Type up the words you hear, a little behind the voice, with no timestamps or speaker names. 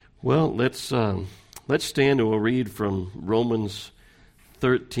Well, let's stand and we'll read from Romans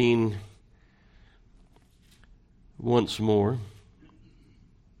 13 once more.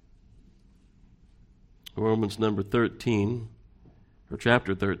 Romans number 13, or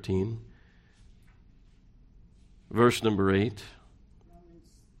chapter 13, verse number 8.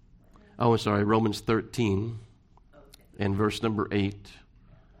 Oh, sorry, Romans 13 and verse number 8.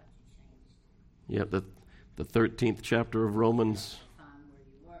 Yep, the 13th chapter of Romans.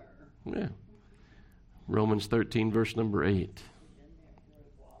 Yeah. Romans 13, verse number 8.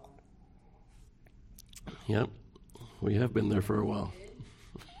 Yep, we have been there for a while.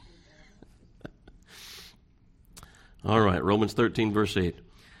 All right, Romans 13, verse 8.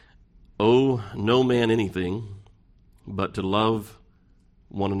 Owe no man anything but to love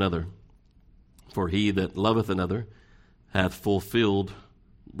one another. For he that loveth another hath fulfilled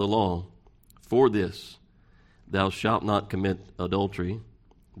the law. For this, thou shalt not commit adultery,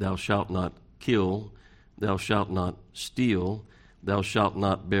 thou shalt not kill, thou shalt not steal, thou shalt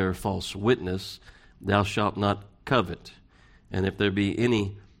not bear false witness, thou shalt not covet. And if there be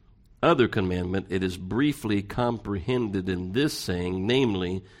any other commandment, it is briefly comprehended in this saying,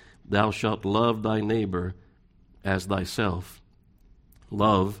 namely, thou shalt love thy neighbor as thyself.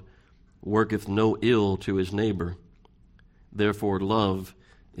 Love worketh no ill to his neighbor. Therefore, love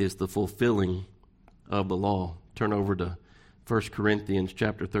is the fulfilling of the law. Turn over to 1 Corinthians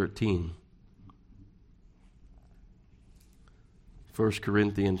chapter 13. 1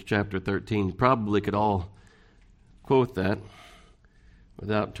 Corinthians chapter 13. Probably could all quote that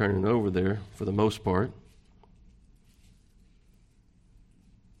without turning over there for the most part.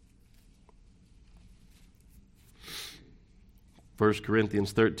 First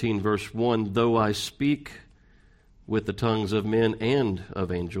Corinthians 13, verse 1, though I speak with the tongues of men and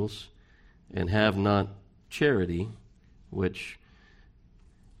of angels, and have not charity, which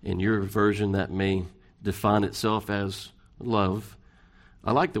in your version that may define itself as love.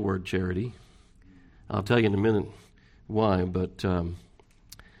 I like the word charity. I'll tell you in a minute why, but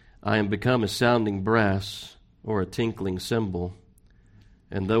I am become a sounding brass or a tinkling cymbal.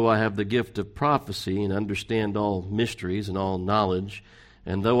 And though I have the gift of prophecy and understand all mysteries and all knowledge,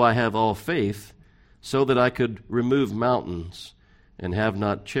 and though I have all faith, so that I could remove mountains, and have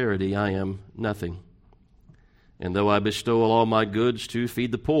not charity, I am nothing. And though I bestow all my goods to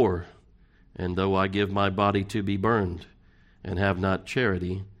feed the poor, and though I give my body to be burned, and have not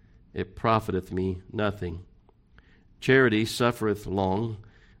charity, it profiteth me nothing. Charity suffereth long,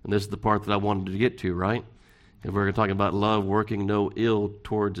 and this is the part that I wanted to get to, right? If we're talking about love working no ill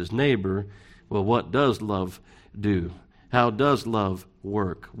towards his neighbor, well, what does love do? How does love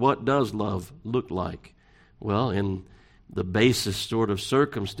work? What does love look like? Well, in the basis sort of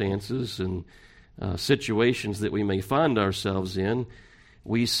circumstances and situations that we may find ourselves in,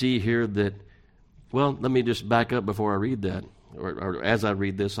 we see here that, well, let me just back up before I read that. Or as I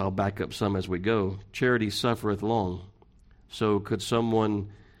read this, I'll back up some as we go. Charity suffereth long. So could someone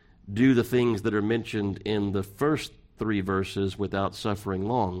do the things that are mentioned in the first 3 verses without suffering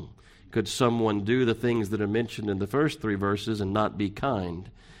long? Could someone do the things that are mentioned in the first 3 verses and not be kind?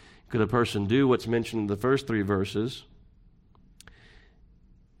 Could a person do what's mentioned in the first 3 verses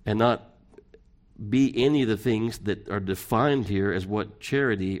and not be any of the things that are defined here as what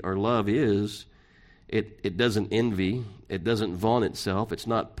charity or love is? It doesn't envy. It doesn't vaunt itself. It's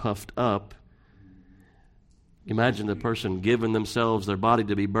not puffed up. Imagine the person giving themselves their body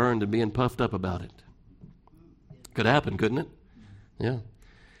to be burned and being puffed up about it. Could happen, couldn't it? Yeah,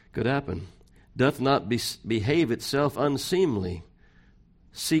 could happen. Doth not behave itself unseemly,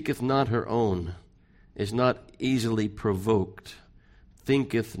 seeketh not her own, is not easily provoked,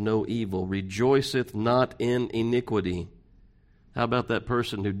 thinketh no evil, rejoiceth not in iniquity. How about that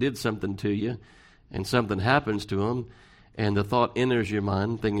person who did something to you and something happens to them and the thought enters your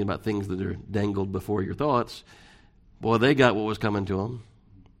mind, thinking about things that are dangled before your thoughts? Boy, they got what was coming to them.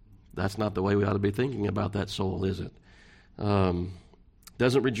 That's not the way we ought to be thinking about that soul, is it?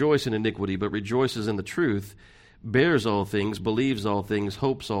 Doesn't rejoice in iniquity, but rejoices in the truth, bears all things, believes all things,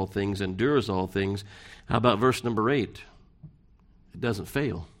 hopes all things, endures all things. How about verse number 8? It doesn't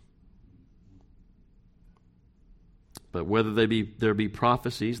fail. But whether there be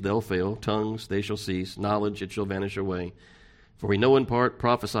prophecies, they'll fail. Tongues, they shall cease. Knowledge, it shall vanish away. For we know in part,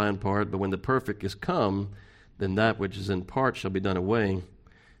 prophesy in part, but when the perfect is come, then that which is in part shall be done away.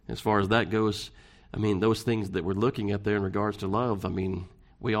 As far as that goes, I mean, those things that we're looking at there in regards to love, I mean,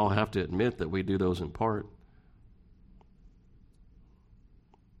 we all have to admit that we do those in part.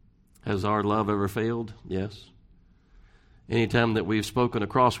 Has our love ever failed? Yes. Anytime that we've spoken a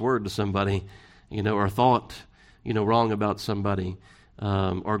cross word to somebody, or thought, wrong about somebody,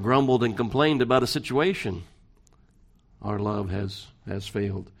 or grumbled and complained about a situation, our love has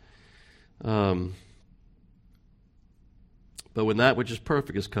failed. But when that which is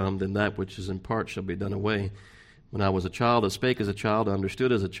perfect is come, then that which is in part shall be done away. When I was a child, I spake as a child, I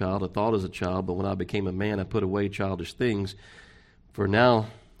understood as a child, I thought as a child, but when I became a man, I put away childish things. For now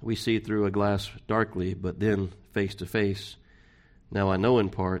we see through a glass darkly, but then face to face. Now I know in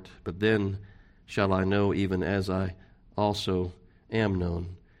part, but then shall I know even as I also am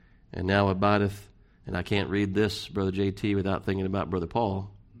known. And now abideth, and I can't read this, Brother JT, without thinking about Brother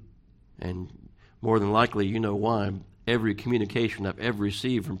Paul. And more than likely, you know why. Every communication I've ever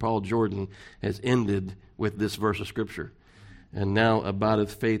received from Paul Jordan has ended with this verse of Scripture. And now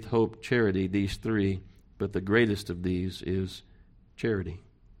abideth faith, hope, charity, these three, but the greatest of these is charity.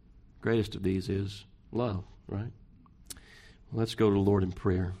 Greatest of these is love, right? Let's go to the Lord in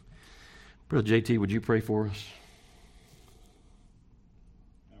prayer. Brother JT, would you pray for us?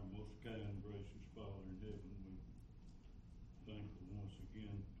 Our most kind, gracious Father in heaven, we thankful once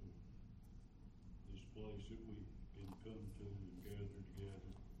again for this place that we can come to and gather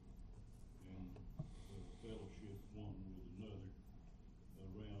together and fellowship one with another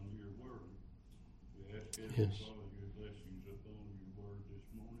around your word. We ask Heavenly Father your blessings upon your word this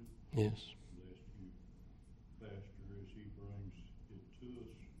morning. Yes. Bless you, Pastor, as he brings it to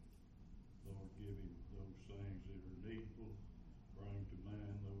us. Lord, give him those things that are needful. Bring to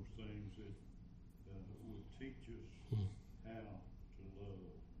mind those things that would teach us how to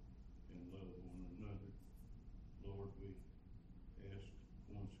love and love one another. Lord, we ask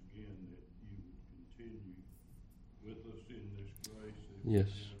once again that you would continue with us in this grace that we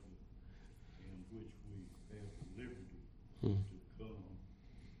have, in which we have the liberty to come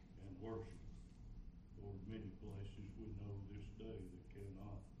and worship. Lord, many places we know this day that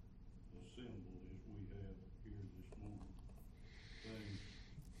cannot assemble as we have here this morning. Things,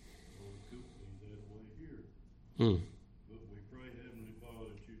 Lord, could be that way here. But we pray, Heavenly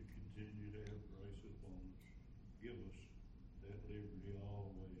Father, that you continue to have grace upon us. Give us that liberty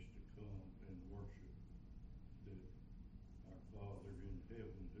always to come and worship. That our Father in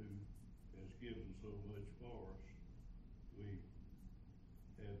heaven, who has given so much for us, we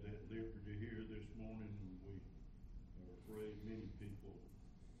have that liberty here this morning, and we are afraid many people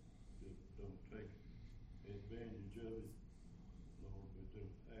that don't take advantage of it, Lord, but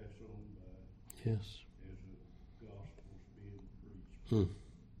they'll pass on by Yes. as the gospel's being preached.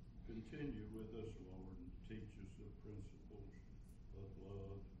 Continue with us, Lord, and teach us the principles of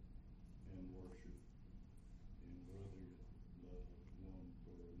love and worship and brotherly love one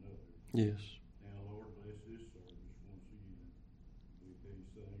for another. Yes. Now, Lord, bless this service once again. We these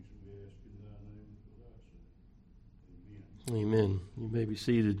things we ask in thy name for thy sake. Amen. Amen. You may be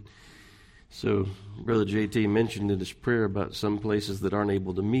seated. So, Brother JT mentioned in his prayer about some places that aren't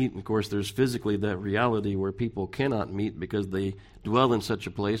able to meet. And of course, there's physically that reality where people cannot meet because they dwell in such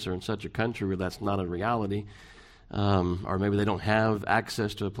a place or in such a country where that's not a reality. Or maybe they don't have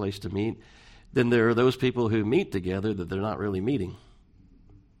access to a place to meet. Then there are those people who meet together that they're not really meeting.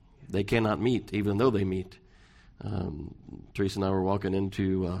 They cannot meet, even though they meet. Teresa and I were walking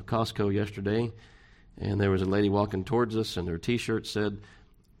into Costco yesterday, and there was a lady walking towards us, and her T-shirt said,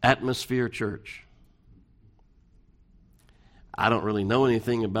 Atmosphere Church. I don't really know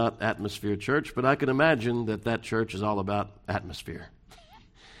anything about Atmosphere Church, but I can imagine that church is all about atmosphere.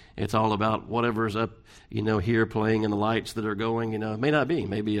 It's all about whatever's up, here playing and the lights that are going, it may not be,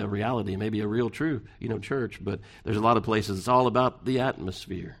 maybe a reality, maybe a real true, church, but there's a lot of places it's all about the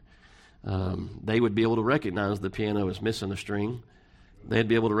atmosphere. They would be able to recognize the piano is missing a string. They'd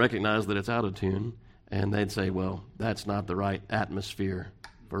be able to recognize that it's out of tune, and they'd say, well, that's not the right atmosphere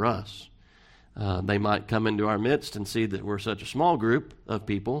for us. They might come into our midst and see that we're such a small group of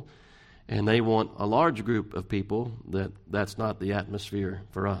people, and they want a large group of people. That's not the atmosphere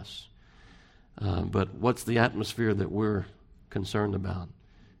for us. But what's the atmosphere that we're concerned about?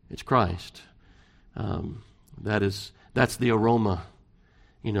 It's Christ. That's the aroma.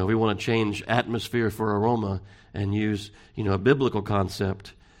 We want to change atmosphere for aroma and use, a biblical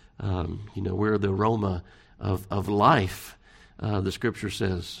concept. We're the aroma of life. The Scripture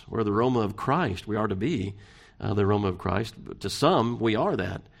says we're the aroma of Christ. We are to be the aroma of Christ. But to some, we are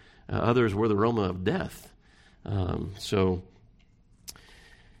that. Others, we're the aroma of death. So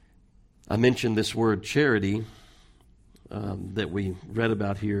I mentioned this word charity that we read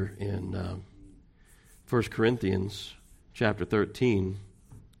about here in 1 Corinthians chapter 13.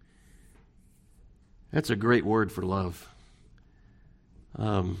 That's a great word for love.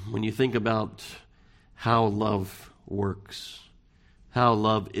 When you think about how love works, how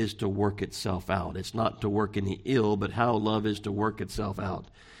love is to work itself out. It's not to work any ill, but how love is to work itself out.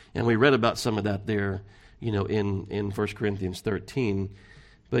 And we read about some of that there, in 1 Corinthians 13.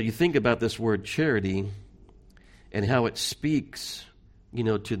 But you think about this word charity and how it speaks,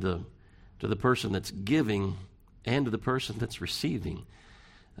 to the person that's giving and to the person that's receiving.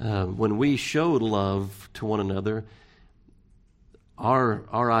 When we show love to one another,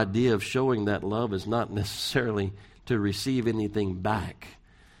 our idea of showing that love is not necessarily to receive anything back.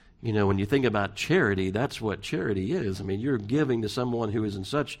 When you think about charity, that's what charity is. I mean, you're giving to someone who is in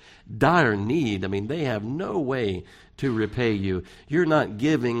such dire need. I mean, they have no way to repay you. You're not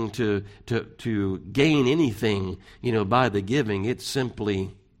giving to gain anything, by the giving. It's simply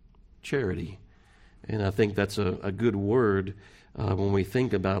charity. And I think that's a good word when we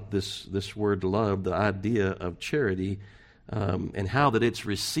think about this word love, the idea of charity, and how that it's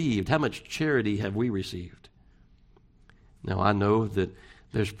received. How much charity have we received? Now, I know that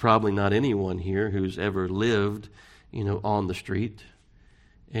there's probably not anyone here who's ever lived, on the street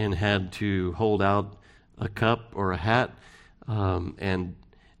and had to hold out a cup or a hat and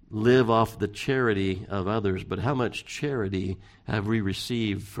live off the charity of others. But how much charity have we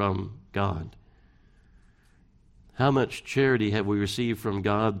received from God? How much charity have we received from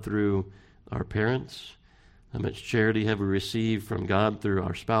God through our parents? How much charity have we received from God through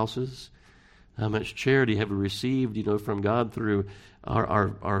our spouses? How much charity have we received, from God through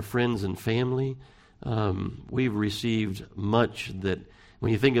our friends and family? We've received much that,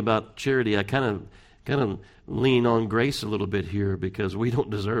 when you think about charity, I kind of lean on grace a little bit here because we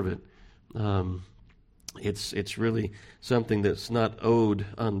don't deserve it. It's really something that's not owed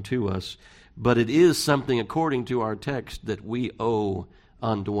unto us, but it is something, according to our text, that we owe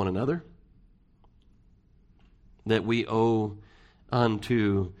unto one another, that we owe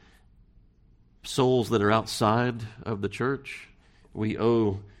unto souls that are outside of the church. We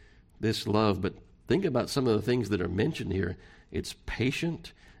owe this love. But think about some of the things that are mentioned here. It's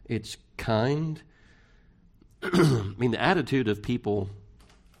patient. It's kind. I mean, the attitude of people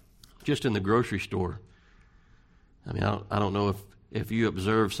just in the grocery store. I mean, I don't know if you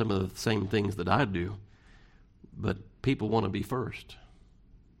observe some of the same things that I do, but people want to be first.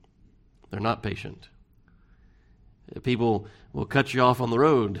 They're not patient. People will cut you off on the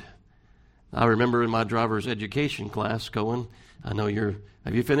road. I remember in my driver's education class, Cohen, I know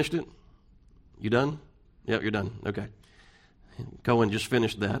have you finished it? You done? Yep, you're done. Okay. Cohen just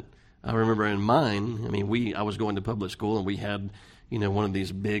finished that. I remember in mine, I was going to public school and we had, one of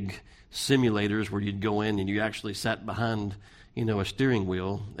these big simulators where you'd go in and you actually sat behind, a steering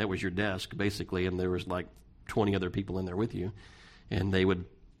wheel. That was your desk, basically, and there was like 20 other people in there with you. And they would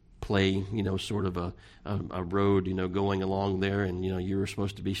play, sort of a road, going along there, and, you were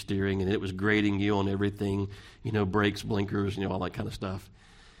supposed to be steering, and it was grading you on everything, brakes, blinkers, all that kind of stuff.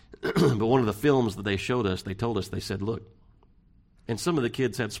 But one of the films that they showed us, they told us, they said, look, and some of the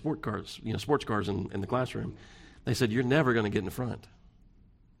kids had sports cars in the classroom. They said, you're never going to get in front.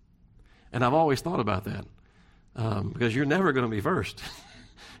 And I've always thought about that, because you're never going to be first.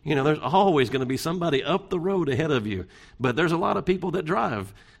 There's always going to be somebody up the road ahead of you. But there's a lot of people that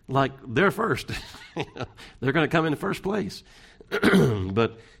drive like they're first. They're going to come in first place.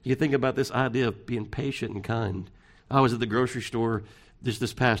 But you think about this idea of being patient and kind. I was at the grocery store just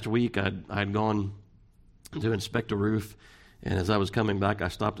this past week. I'd gone to inspect a roof, and as I was coming back, I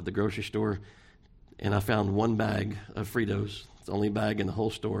stopped at the grocery store, and I found one bag of Fritos. It's the only bag in the whole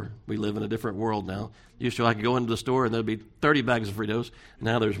store. We live in a different world now. Usually I could go into the store and there'd be 30 bags of Fritos.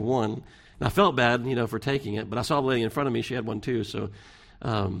 Now there's one. And I felt bad, for taking it, but I saw the lady in front of me. She had one too. So,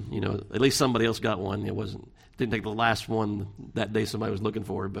 at least somebody else got one. Didn't take the last one that day somebody was looking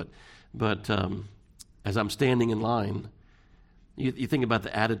for. But as I'm standing in line, you think about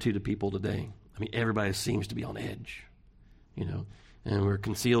the attitude of people today. Everybody seems to be on edge, and we're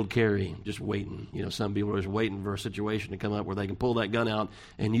concealed carry, just waiting. Some people are just waiting for a situation to come up where they can pull that gun out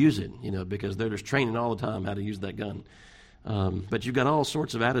and use it, because they're just training all the time how to use that gun. But you've got all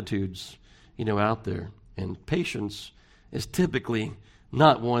sorts of attitudes, out there. And patience is typically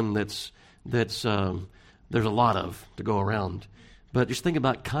not one that's there's a lot of to go around. But just think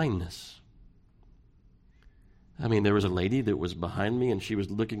about kindness. There was a lady that was behind me, and she was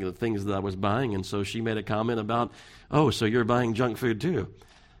looking at the things that I was buying, and so she made a comment about, oh, so you're buying junk food too,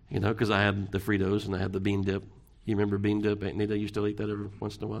 because I had the Fritos and I had the bean dip. You remember bean dip? Anita used to eat that every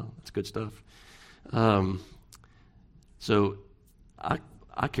once in a while. It's good stuff. So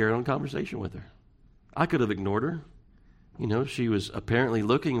I carried on a conversation with her. I could have ignored her. She was apparently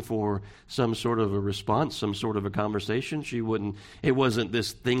looking for some sort of a response, some sort of a conversation. It wasn't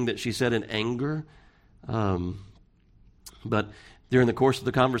this thing that she said in anger. But During the course of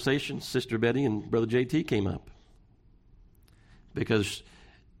the conversation, Sister Betty and Brother JT came up because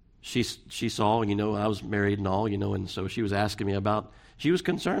she saw, I was married and all, and so she was asking me about, she was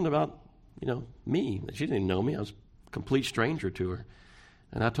concerned about, me. She didn't know me. I was a complete stranger to her.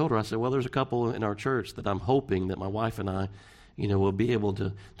 And I told her, I said, well, there's a couple in our church that I'm hoping that my wife and I, will be able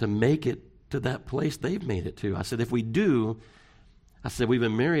to make it to that place they've made it to. I said, if we do, I said, we've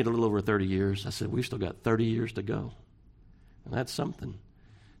been married a little over 30 years. I said, we've still got 30 years to go. And that's something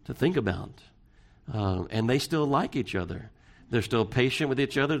to think about. And they still like each other. They're still patient with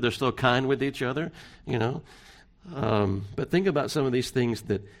each other. They're still kind with each other, But think about some of these things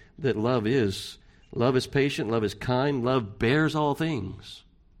that love is. Love is patient. Love is kind. Love bears all things.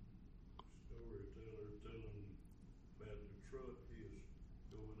 Storyteller telling about the truck is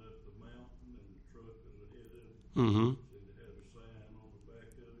going up the mountain and the truck is ahead of it. Mm-hmm. It had a sign on the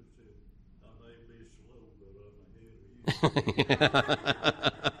back of it that said, I may be slow, but I'm ahead of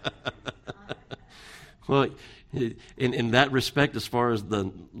you. Well, in that respect, as far as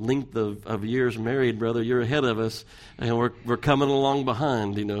the length of years married, brother, you're ahead of us, and we're coming along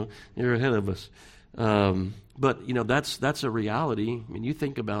behind. You're ahead of us. But that's a reality. I mean, you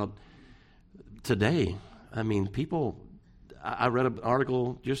think about today. I mean, people. I read an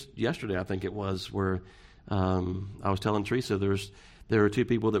article just yesterday, I think it was, where I was telling Teresa there were two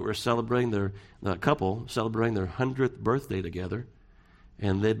people that were celebrating a couple celebrating their 100th birthday together.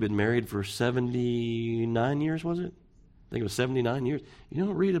 And they'd been married for 79 years, was it? I think it was 79 years. You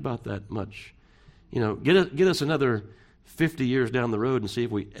don't read about that much. Get us another 50 years down the road and see if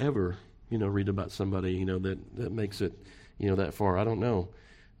we ever, read about somebody, that makes it, that far. I don't know.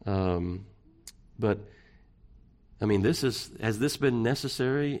 But, I mean, has this been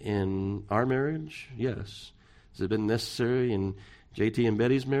necessary in our marriage? Yes. Has it been necessary in JT and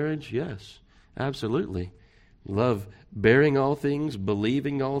Betty's marriage? Yes, absolutely. Love bearing all things,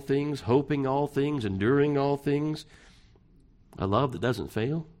 believing all things, hoping all things, enduring all things. A love that doesn't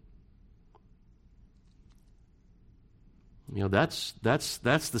fail. That's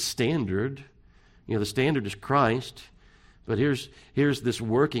the standard. The standard is Christ. But here's this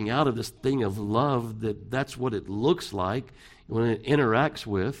working out of this thing of love that's what it looks like when it interacts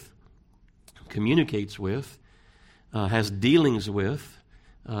with, communicates with, has dealings with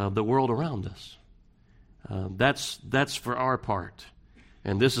the world around us. That's for our part.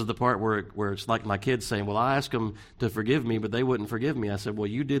 And this is the part where it's like my kids saying, well, I asked them to forgive me, but they wouldn't forgive me. I said, well,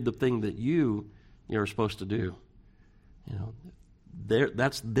 you did the thing that you're supposed to do.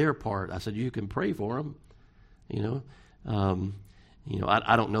 That's their part. I said, you can pray for them.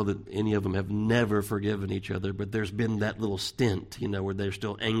 I don't know that any of them have never forgiven each other, but there's been that little stint, where they're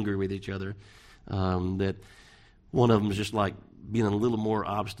still angry with each other. That one of them is just like being a little more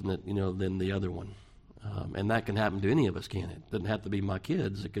obstinate, than the other one. And that can happen to any of us, can it? It doesn't have to be my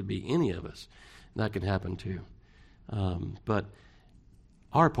kids. It could be any of us. That can happen too. But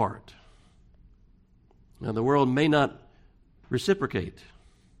our part. Now, the world may not reciprocate.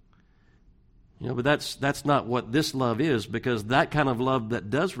 But that's not what this love is, because that kind of love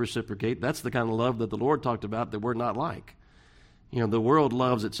that does reciprocate, that's the kind of love that the Lord talked about that we're not like. The world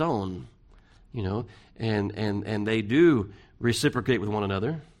loves its own, and they do reciprocate with one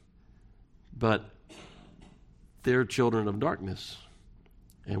another, but they're children of darkness,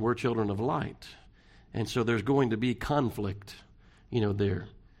 and we're children of light. And so there's going to be conflict, there.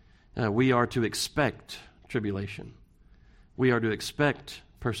 We are to expect tribulation. We are to expect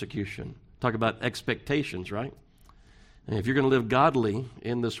persecution. Talk about expectations, right? And if you're going to live godly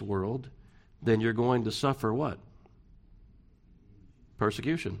in this world, then you're going to suffer what?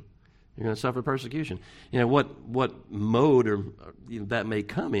 Persecution. You're going to suffer persecution. What mode or that may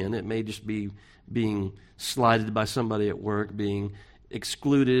come in. It may just be being slighted by somebody at work, being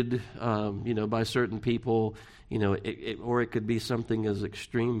excluded, by certain people, or it could be something as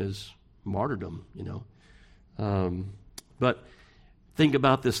extreme as martyrdom, But think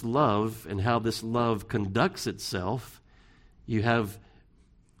about this love and how this love conducts itself. You have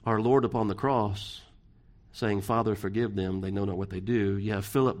our Lord upon the cross saying, Father, forgive them, they know not what they do. You have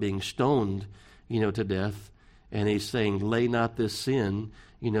Philip being stoned, to death, and he's saying, lay not this sin,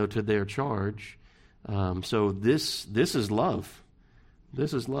 to their charge. So this is love.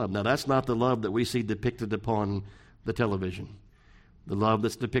 This is love. Now, that's not the love that we see depicted upon the television. The love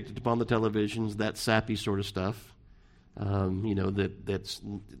that's depicted upon the televisions, that sappy sort of stuff.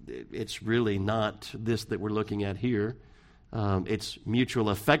 It's really not this that we're looking at here. It's mutual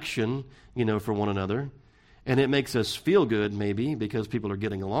affection, for one another. And it makes us feel good, maybe, because people are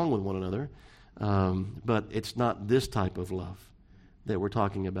getting along with one another. But it's not this type of love that we're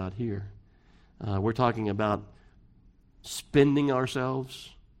talking about here. We're talking about spending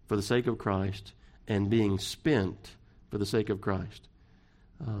ourselves for the sake of Christ and being spent for the sake of Christ.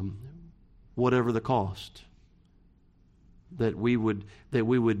 Whatever the cost, that we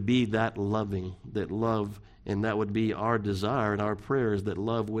would be that loving, that love, and that would be our desire and our prayers, that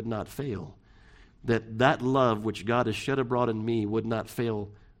love would not fail. That love which God has shed abroad in me would not fail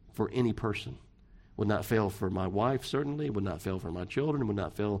for any person. Would not fail for my wife, certainly. Would not fail for my children. Would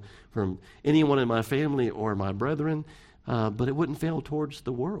not fail from anyone in my family or my brethren. But it wouldn't fail towards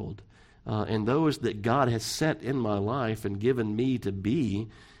the world. And those that God has set in my life and given me to be,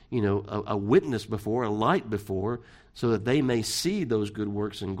 a witness before, a light before, so that they may see those good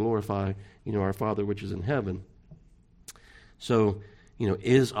works and glorify, our Father which is in heaven. So,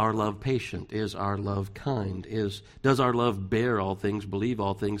 is our love patient? Is our love kind? Does our love bear all things, believe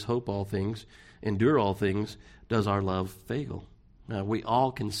all things, hope all things, endure all things? Does our love fail? Now, we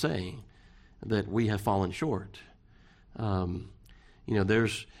all can say that we have fallen short.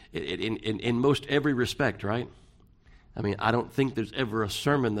 There's in most every respect, right? I mean, I don't think there's ever a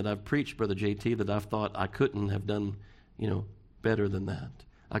sermon that I've preached, Brother JT, that I've thought I couldn't have done, better than that.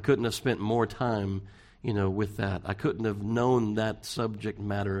 I couldn't have spent more time, with that. I couldn't have known that subject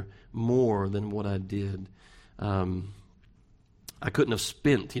matter more than what I did. I couldn't have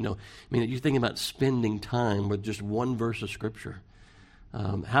spent, you're thinking about spending time with just one verse of Scripture.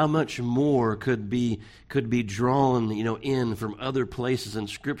 How much more could be drawn, in from other places in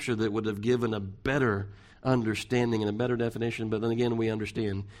Scripture that would have given a better understanding and a better definition? But then again, we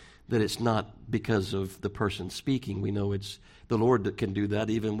understand that it's not because of the person speaking. We know it's the Lord that can do that,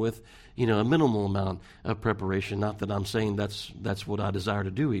 even with a minimal amount of preparation. Not that I'm saying that's what I desire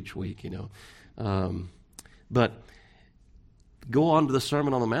to do each week, but go on to the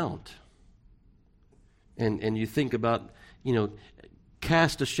Sermon on the Mount, and you think about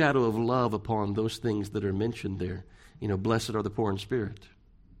cast a shadow of love upon those things that are mentioned there. Blessed are the poor in spirit.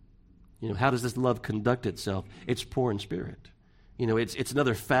 How does this love conduct itself? It's poor in spirit. It's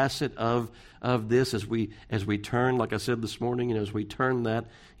another facet of this as we turn, like I said this morning, as we turn that,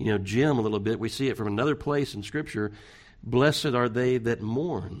 gem a little bit, we see it from another place in Scripture. Blessed are they that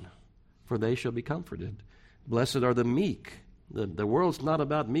mourn, for they shall be comforted. Blessed are the meek. The world's not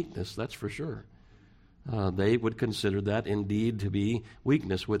about meekness, that's for sure. They would consider that indeed to be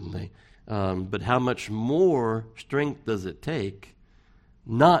weakness, wouldn't they? But how much more strength does it take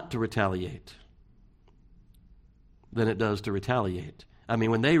not to retaliate than it does to retaliate? I mean,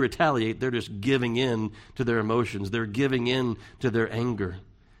 when they retaliate, they're just giving in to their emotions. They're giving in to their anger.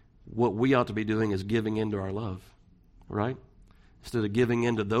 What we ought to be doing is giving in to our love, right? Instead of giving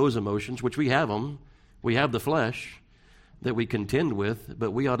in to those emotions, which we have them. We have the flesh that we contend with,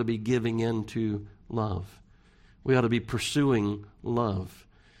 but we ought to be giving in to love. We ought to be pursuing love.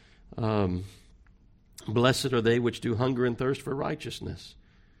 Blessed are they which do hunger and thirst for righteousness.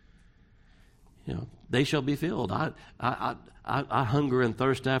 They shall be filled. I hunger and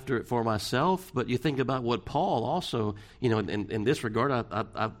thirst after it for myself, but you think about what Paul also, in this regard,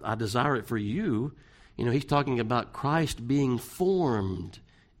 I desire it for you. He's talking about Christ being formed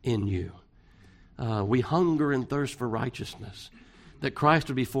in you. We hunger and thirst for righteousness, that Christ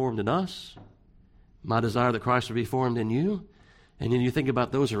would be formed in us. My desire that Christ would be formed in you. And then you think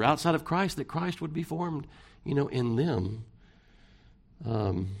about those who are outside of Christ, that Christ would be formed, in them.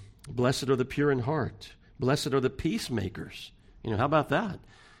 Blessed are the pure in heart. Blessed are the peacemakers. How about that?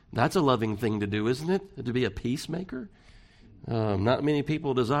 That's a loving thing to do, isn't it? To be a peacemaker. Not many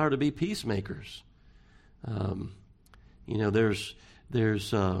people desire to be peacemakers. There's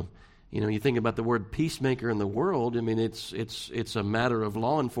you think about the word peacemaker in the world. I mean, it's a matter of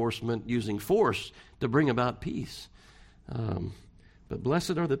law enforcement using force to bring about peace. But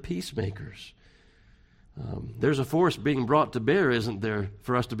blessed are the peacemakers. There's a force being brought to bear, isn't there,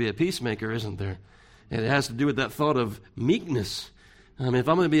 for us to be a peacemaker, isn't there? And it has to do with that thought of meekness. I mean, if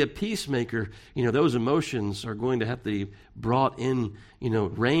I'm going to be a peacemaker, those emotions are going to have to be brought in,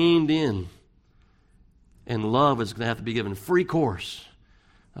 reined in. And love is going to have to be given free course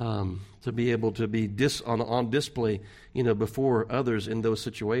to be able to be on display, before others in those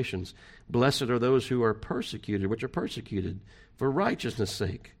situations. Blessed are those who are persecuted, which are persecuted for righteousness'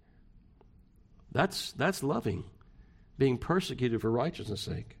 sake. That's loving, being persecuted for righteousness'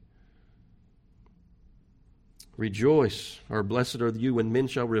 sake. Rejoice, or blessed are you when men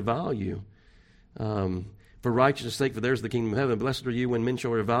shall revile you. For righteousness' sake, for there's the kingdom of heaven. Blessed are you when men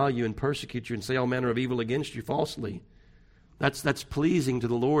shall revile you and persecute you and say all manner of evil against you falsely. That's pleasing to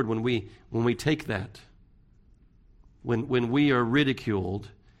the Lord when we take that. When we are ridiculed,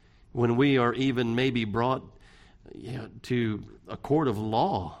 when we are even maybe brought to a court of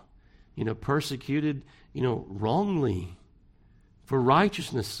law, persecuted, wrongly for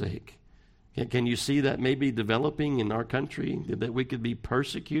righteousness' sake. Can you see that maybe developing in our country, that we could be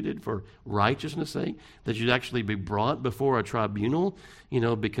persecuted for righteousness' sake? That you'd actually be brought before a tribunal,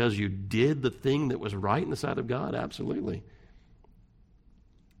 because you did the thing that was right in the sight of God? Absolutely.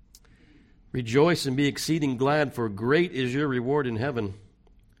 Rejoice and be exceeding glad, for great is your reward in heaven.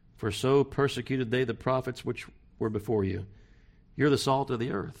 For so persecuted they the prophets which were before you. You're the salt of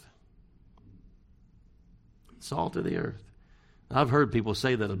the earth. Salt of the earth. I've heard people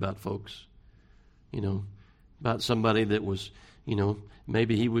say that about folks. About somebody that was,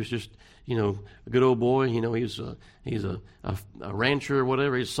 maybe he was just, a good old boy. He's a rancher or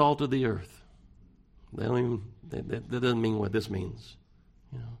whatever. He's salt of the earth. That doesn't mean what this means.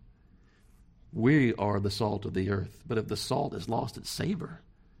 We are the salt of the earth. But if the salt has lost its savor,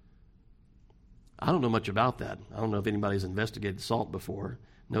 I don't know much about that. I don't know if anybody's investigated salt before,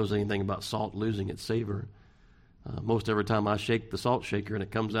 knows anything about salt losing its savor. Most every time I shake the salt shaker and it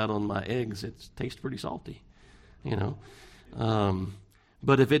comes out on my eggs, it tastes pretty salty,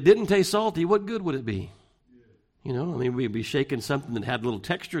 But if it didn't taste salty, what good would it be? We'd be shaking something that had a little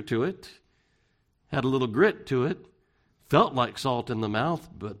texture to it, had a little grit to it, felt like salt in the mouth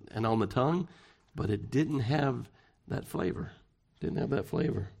and on the tongue, but it didn't have that flavor.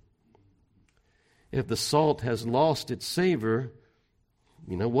 If the salt has lost its savor,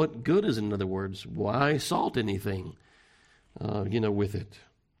 what good is it, in other words? Why salt anything, with it?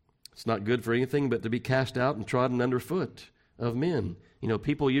 It's not good for anything but to be cast out and trodden underfoot of men.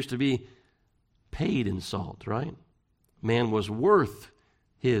 People used to be paid in salt, right? Man was worth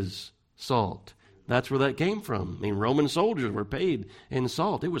his salt. That's where that came from. Roman soldiers were paid in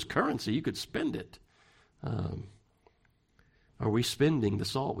salt. It was currency. You could spend it. Are we spending the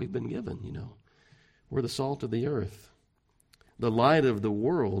salt we've been given, We're the salt of the earth. The light of the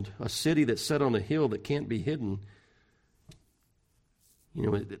world, a city that's set on a hill that can't be hidden.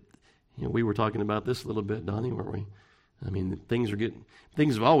 We were talking about this a little bit, Donnie, weren't we? Things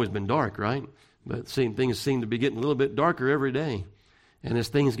have always been dark, right? But things seem to be getting a little bit darker every day. And as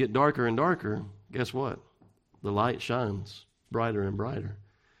things get darker and darker, guess what? The light shines brighter and brighter.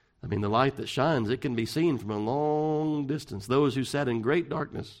 The light that shines, it can be seen from a long distance. Those who sat in great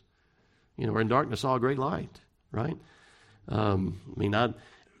darkness, or in darkness saw a great light, right? I'm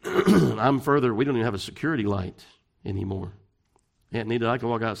further, we don't even have a security light anymore. Aunt Nita, I can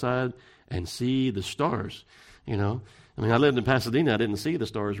walk outside and see the stars, I lived in Pasadena, I didn't see the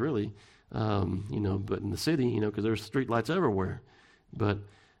stars really, but in the city, because there's street lights everywhere. But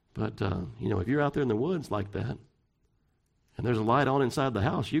if you're out there in the woods like that, and there's a light on inside the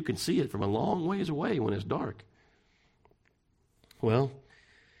house, you can see it from a long ways away when it's dark. Well,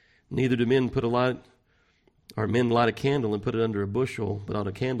 neither do men light a candle and put it under a bushel, but on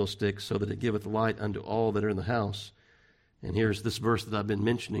a candlestick, so that it giveth light unto all that are in the house. And here's this verse that I've been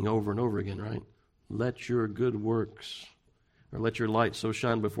mentioning over and over again, right? Let your good works, or let your light so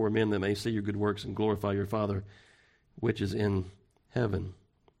shine before men that may see your good works and glorify your Father which is in heaven.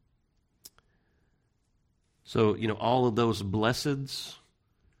 So, all of those blesseds,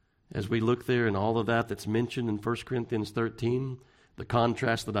 as we look there, and all of that's mentioned in 1 Corinthians 13, the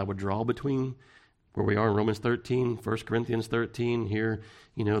contrast that I would draw between where we are in Romans 13, 1 Corinthians 13, here,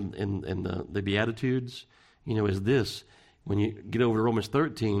 in the Beatitudes, is this. When you get over to Romans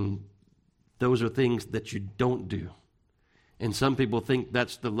 13, those are things that you don't do. And some people think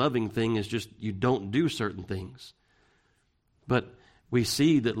that's the loving thing, is just you don't do certain things. But we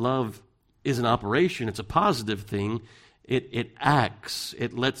see that love is an operation. It's a positive thing. It acts.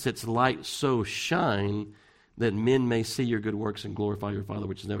 It lets its light so shine that men may see your good works and glorify your Father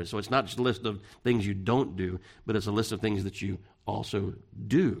which is in heaven. So it's not just a list of things you don't do, but it's a list of things that you also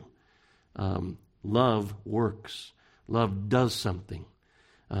do. Love works. Love does something.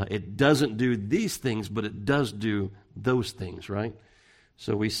 It doesn't do these things, but it does do those things, right?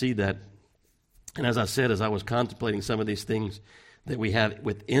 So we see that. And as I said, as I was contemplating some of these things that we have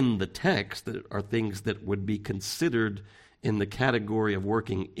within the text that are things that would be considered in the category of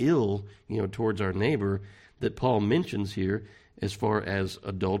working ill, towards our neighbor, that Paul mentions here, as far as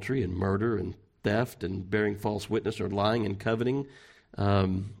adultery and murder and theft and bearing false witness or lying and coveting.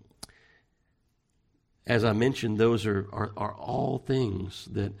 As I mentioned, those are all things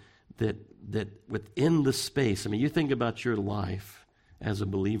that within the space. You think about your life as a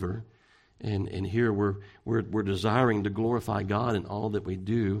believer, and here we're desiring to glorify God in all that we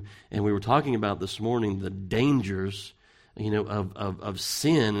do. And we were talking about this morning the dangers, of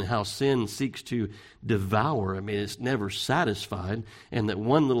sin and how sin seeks to devour. It's never satisfied, and that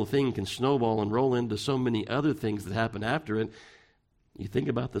one little thing can snowball and roll into so many other things that happen after it. You think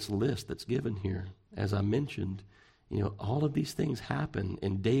about this list that's given here. As I mentioned, all of these things happen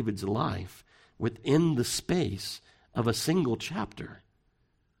in David's life within the space of a single chapter.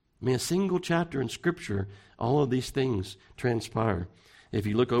 I mean, a single chapter in Scripture, all of these things transpire. If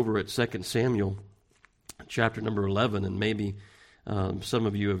you look over at 2 Samuel, chapter number 11, and maybe some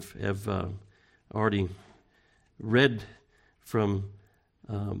of you have already read from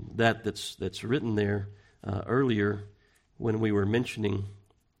that's written there earlier when we were mentioning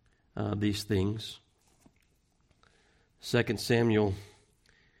these things. 2 Samuel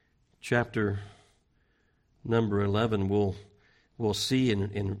chapter number 11, we'll see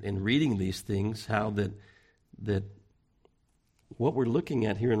in reading these things how that what we're looking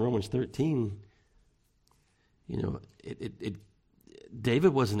at here in Romans 13,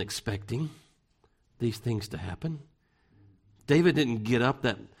 David wasn't expecting these things to happen. David didn't get up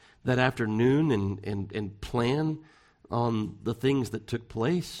that afternoon and plan on the things that took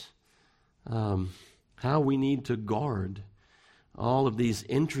place. How we need to guard all of these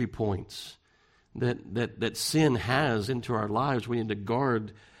entry points that sin has into our lives. We need to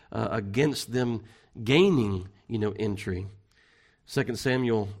guard against them gaining, entry. 2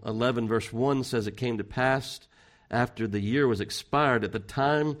 Samuel 11 verse 1 says, it came to pass after the year was expired, at the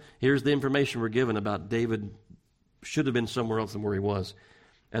time, here's the information we're given about David should have been somewhere else than where he was.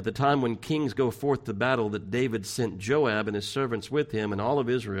 At the time when kings go forth to battle, that David sent Joab and his servants with him and all of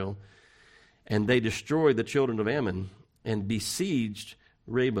Israel, and they destroyed the children of Ammon and besieged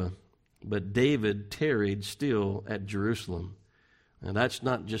Rabbah. But David tarried still at Jerusalem. And that's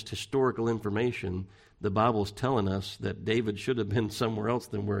not just historical information. The Bible's telling us that David should have been somewhere else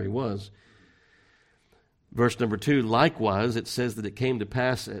than where he was. Verse number 2, likewise, it says that it came to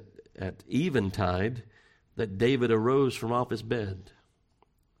pass at eventide that David arose from off his bed.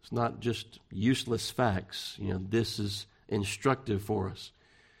 It's not just useless facts. This is instructive for us.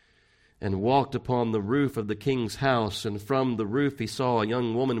 And walked upon the roof of the king's house, and from the roof he saw a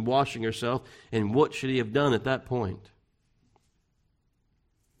young woman washing herself. And what should he have done at that point?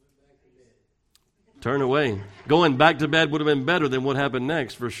 Turn away. Going back to bed would have been better than what happened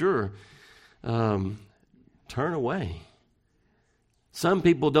next, for sure. Turn away. Some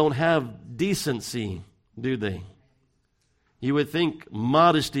people don't have decency, do they? You would think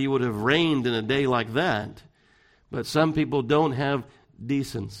modesty would have reigned in a day like that, but some people don't have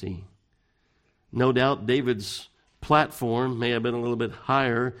decency. No doubt David's platform may have been a little bit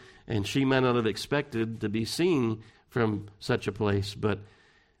higher, and she may not have expected to be seen from such a place, but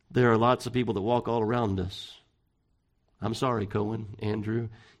there are lots of people that walk all around us. I'm sorry, Cohen, Andrew,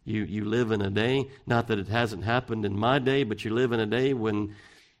 you live in a day, not that it hasn't happened in my day, but you live in a day when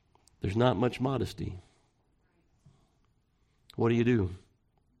there's not much modesty. What do?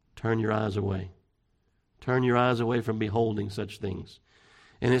 Turn your eyes away. Turn your eyes away from beholding such things.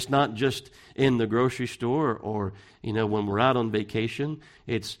 And it's not just in the grocery store or, when we're out on vacation.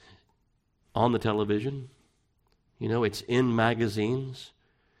 It's on the television. It's in magazines.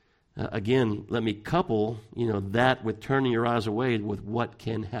 Again, let me couple, that with turning your eyes away with what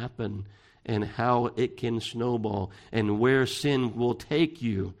can happen and how it can snowball and where sin will take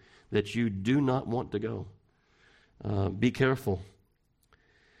you that you do not want to go. Be careful.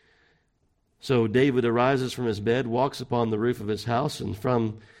 So David arises from his bed, walks upon the roof of his house, and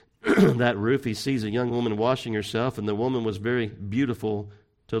from that roof he sees a young woman washing herself, and the woman was very beautiful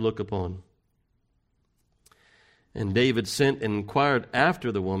to look upon. And David sent and inquired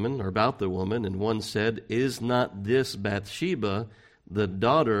after the woman, or about the woman, and one said, is not this Bathsheba, the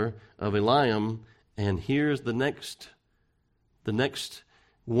daughter of Eliam? And here's the next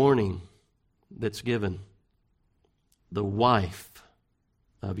warning that's given. The wife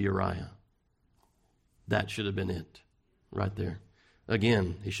of Uriah. That should have been it, right there.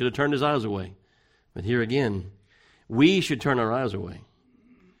 Again, he should have turned his eyes away. But here again, we should turn our eyes away.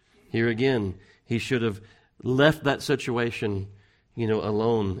 Here again, he should have left that situation,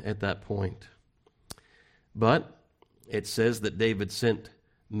 alone at that point. But it says that David sent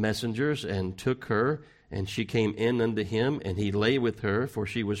messengers and took her, and she came in unto him, and he lay with her, for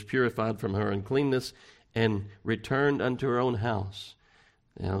she was purified from her uncleanness, and returned unto her own house.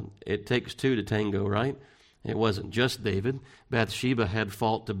 Now, it takes two to tango, right? It wasn't just David. Bathsheba had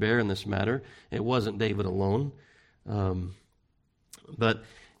fault to bear in this matter. It wasn't David alone. But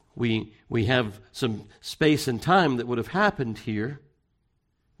we have some space and time that would have happened here.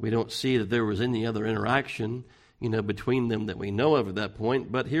 We don't see that there was any other interaction, between them that we know of at that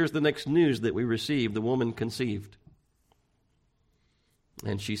point. But here's the next news that we received. The woman conceived.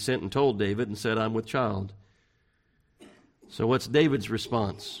 And she sent and told David and said, I'm with child. So what's David's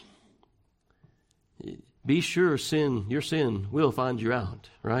response? be sure your sin will find you out,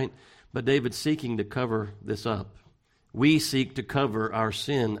 right? But David's seeking to cover this up. We seek to cover our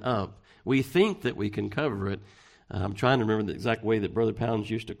sin up. We think that we can cover it. I'm trying to remember the exact way that Brother Pounds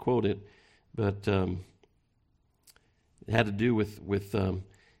used to quote it, but it had to do with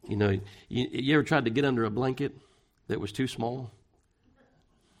you ever tried to get under a blanket that was too small?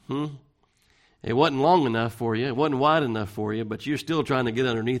 It wasn't long enough for you. It wasn't wide enough for you, but you're still trying to get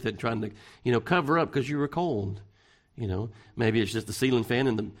underneath it, trying to, cover up because you were cold. Maybe it's just the ceiling fan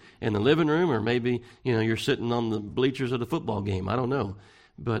in the living room, or maybe, you're sitting on the bleachers of the football game. I don't know.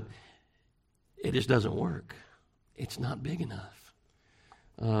 But it just doesn't work. It's not big enough.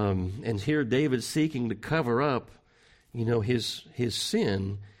 And here David's seeking to cover up, his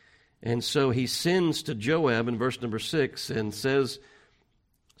sin. And so he sends to Joab in verse number 6 and says,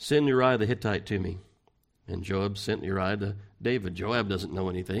 "Send Uriah the Hittite to me." And Joab sent Uriah to David. Joab doesn't know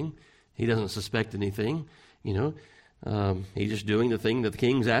anything. He doesn't suspect anything. He's just doing the thing that the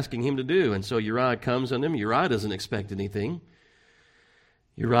king's asking him to do. And so Uriah comes on him. Uriah doesn't expect anything.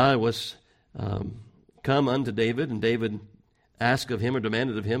 Uriah was come unto David, and David asked of him or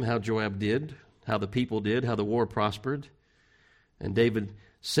demanded of him how Joab did, how the people did, how the war prospered. And David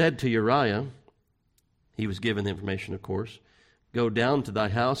said to Uriah, he was given the information, of course, "Go down to thy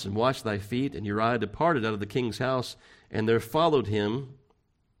house and wash thy feet." And Uriah departed out of the king's house, and there followed him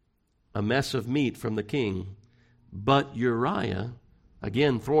a mess of meat from the king. But Uriah,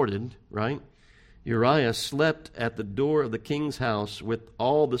 again thwarted, right? Uriah slept at the door of the king's house with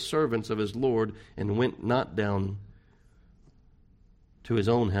all the servants of his lord, and went not down to his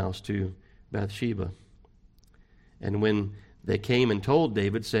own house to Bathsheba. And when they came and told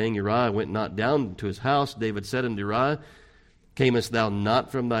David, saying, "Uriah went not down to his house," David said unto Uriah, "Camest thou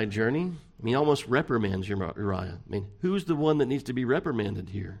not from thy journey?" He almost reprimands Uriah. Who's the one that needs to be reprimanded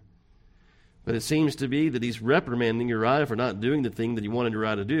here? But it seems to be that he's reprimanding Uriah for not doing the thing that he wanted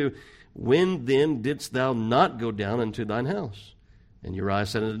Uriah to do. "When then didst thou not go down unto thine house?" And Uriah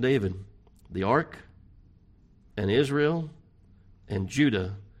said unto David, "The ark and Israel and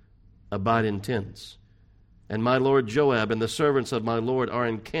Judah abide in tents, and my lord Joab and the servants of my lord are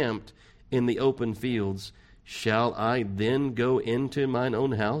encamped in the open fields. Shall I then go into mine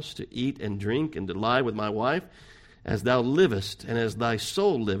own house to eat and drink and to lie with my wife? As thou livest and as thy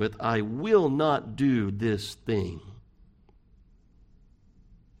soul liveth, I will not do this thing."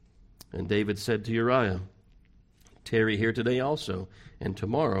 And David said to Uriah, "Tarry here today also, and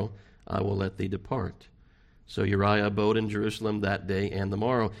tomorrow I will let thee depart." So Uriah abode in Jerusalem that day and the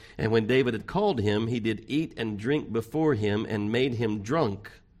morrow. And when David had called him, he did eat and drink before him, and made him drunk.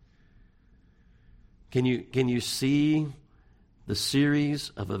 Can you see the series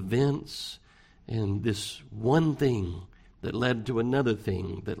of events and this one thing that led to another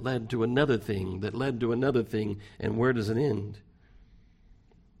thing, that led to another thing, that led to another thing, and where does it end?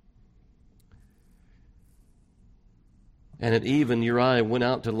 And at even Uriah went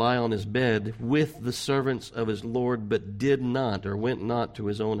out to lie on his bed with the servants of his Lord, but did not, or went not to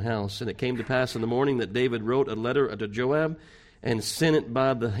his own house. And it came to pass in the morning that David wrote a letter unto Joab, and sent it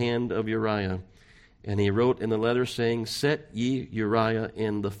by the hand of Uriah. And he wrote in the letter, saying, "Set ye Uriah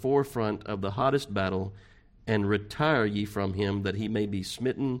in the forefront of the hottest battle, and retire ye from him, that he may be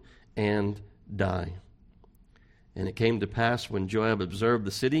smitten and die." And it came to pass, when Joab observed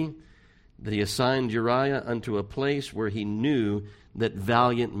the city, that he assigned Uriah unto a place where he knew that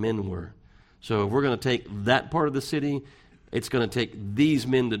valiant men were. So if we're going to take that part of the city, it's going to take these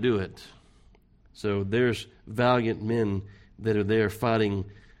men to do it. So there's valiant men that are there fighting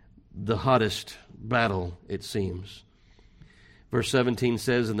the hottest battle, it seems. Verse 17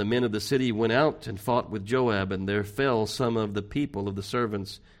 says, "And the men of the city went out and fought with Joab, and there fell some of the people of the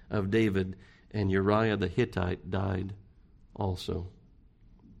servants of David, and Uriah the Hittite died also."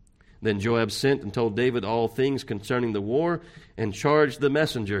 Then Joab sent and told David all things concerning the war, and charged the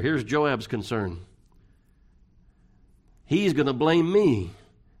messenger. Here's Joab's concern. He's going to blame me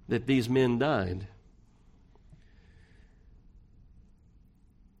that these men died.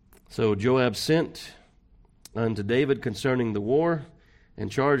 So Joab sent unto David concerning the war,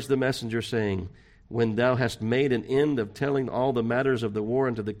 and charged the messenger, saying, "When thou hast made an end of telling all the matters of the war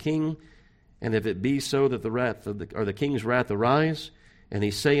unto the king, and if it be so that the wrath of the king's wrath arise, and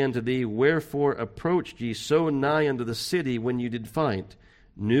he say unto thee, Wherefore approached ye so nigh unto the city when you did fight?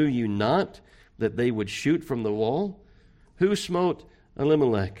 Knew you not that they would shoot from the wall? Who smote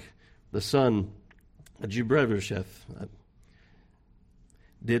Elimelech, the son of Jerubbesheth?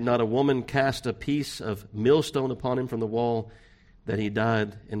 Did not a woman cast a piece of millstone upon him from the wall, that he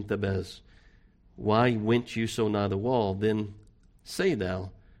died in Thebez? Why went you so nigh the wall? Then say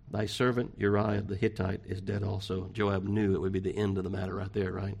thou, thy servant Uriah the Hittite is dead also. Joab knew it would be the end of the matter right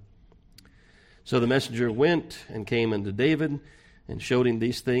there, right? So the messenger went and came unto David and showed him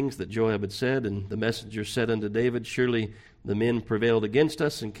these things that Joab had said. And the messenger said unto David, surely the men prevailed against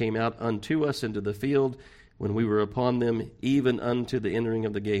us and came out unto us into the field when we were upon them, even unto the entering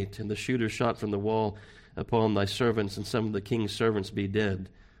of the gate. And the shooter shot from the wall upon thy servants, and some of the king's servants be dead.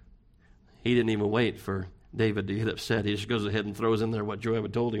 He didn't even wait for David to get upset. He just goes ahead and throws in there what Joab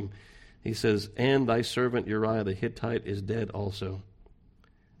had told him. He says, and thy servant Uriah the Hittite is dead also.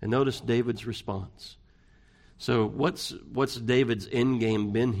 And notice David's response. So what's David's end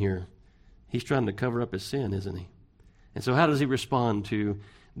game been here? He's trying to cover up his sin, isn't he? And so how does he respond to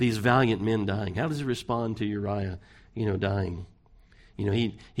these valiant men dying? How does he respond to Uriah, dying?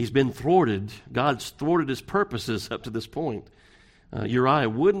 He's been thwarted. God's thwarted his purposes up to this point. Uriah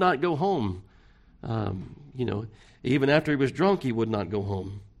would not go home. Even after he was drunk, he would not go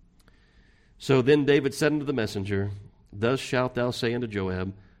home. So then David said unto the messenger, thus shalt thou say unto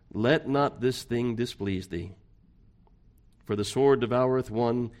Joab, let not this thing displease thee. For the sword devoureth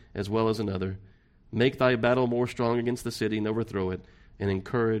one as well as another. Make thy battle more strong against the city, and overthrow it, and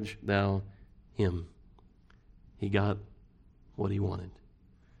encourage thou him. He got what he wanted.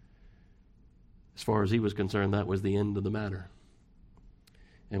 As far as he was concerned, that was the end of the matter.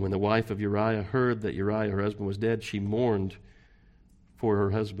 And when the wife of Uriah heard that Uriah, her husband, was dead, she mourned for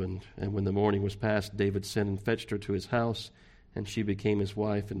her husband. And when the mourning was past, David sent and fetched her to his house, and she became his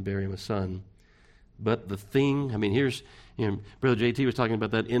wife and bare him a son. But the thing, here's, Brother JT was talking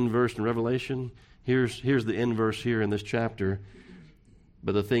about that end verse in Revelation. Here's the end verse here in this chapter.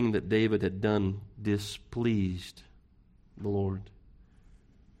 But the thing that David had done displeased the Lord.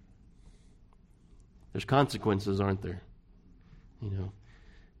 There's consequences, aren't there?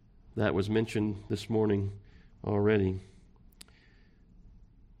 That was mentioned this morning already.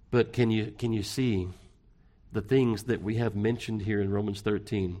 But can you see the things that we have mentioned here in Romans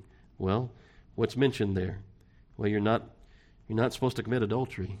 13? Well, what's mentioned there? Well, you're not supposed to commit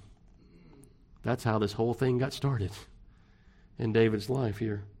adultery. That's how this whole thing got started in David's life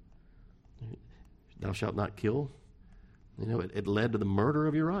here. Thou shalt not kill. It led to the murder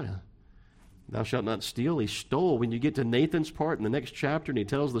of Uriah. Thou shalt not steal. He stole. When you get to Nathan's part in the next chapter, and he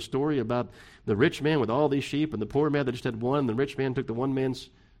tells the story about the rich man with all these sheep and the poor man that just had one, and the rich man took the one man's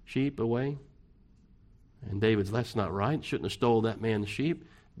sheep away. And David's, that's not right. Shouldn't have stole that man's sheep.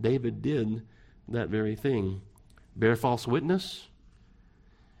 David did that very thing. Bear false witness.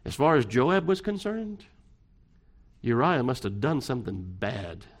 As far as Joab was concerned, Uriah must have done something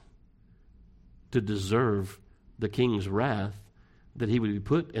bad to deserve the king's wrath, that he would be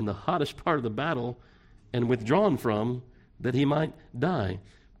put in the hottest part of the battle and withdrawn from, that he might die.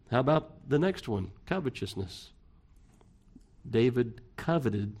 How about the next one? Covetousness. David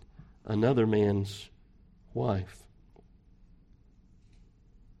coveted another man's wife.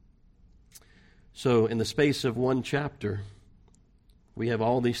 So in the space of one chapter, we have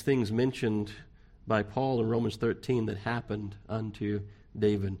all these things mentioned by Paul in Romans 13 that happened unto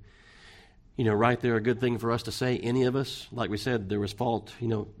David. Right there, a good thing for us to say, any of us, like we said, there was fault,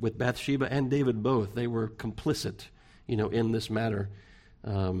 with Bathsheba and David both. They were complicit, in this matter.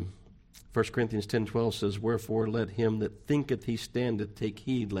 1 Corinthians 10:12 says, wherefore let him that thinketh he standeth take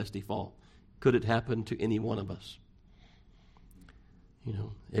heed lest he fall. Could it happen to any one of us?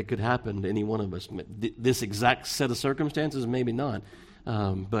 It could happen to any one of us. This exact set of circumstances, maybe not.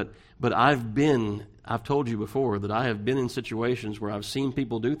 But I've told you before that I have been in situations where I've seen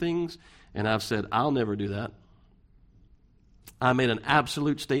people do things, and I've said, I'll never do that. I made an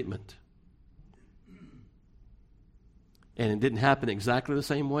absolute statement. And it didn't happen exactly the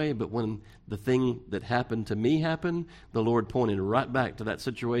same way, but when the thing that happened to me happened, the Lord pointed right back to that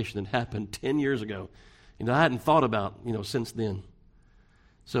situation that happened 10 years ago. I hadn't thought about, since then.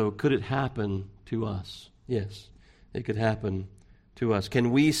 So could it happen to us? Yes, it could happen to us.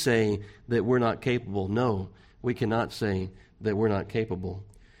 Can we say that we're not capable? No, we cannot say that we're not capable.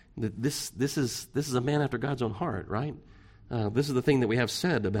 This is a man after God's own heart, right? This is the thing that we have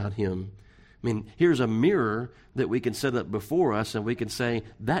said about him. Here's a mirror that we can set up before us, and we can say,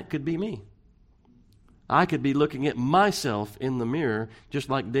 that could be me. I could be looking at myself in the mirror, just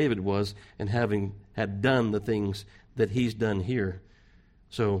like David was, and had done the things that he's done here.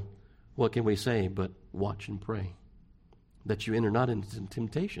 So what can we say but watch and pray, that you enter not into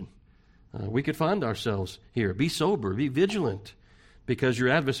temptation? We could find ourselves here. Be sober, be vigilant, because your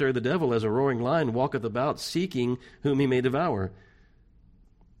adversary the devil, as a roaring lion, walketh about seeking whom he may devour.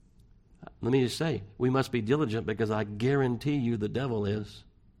 Let me just say, we must be diligent, because I guarantee you the devil is.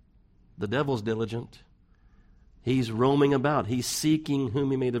 The devil's diligent. He's roaming about. He's seeking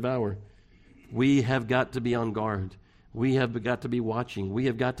whom he may devour. We have got to be on guard. We have got to be watching. We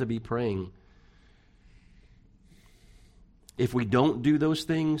have got to be praying. If we don't do those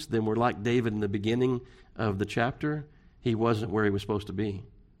things, then we're like David in the beginning of the chapter. He wasn't where he was supposed to be.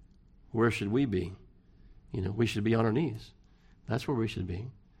 Where should we be? We should be on our knees. That's where we should be.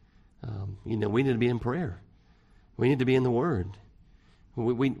 We need to be in prayer. We need to be in the Word.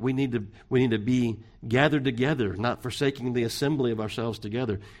 We need to be gathered together, not forsaking the assembly of ourselves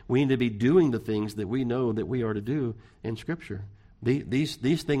together. We need to be doing the things that we know that we are to do in Scripture. These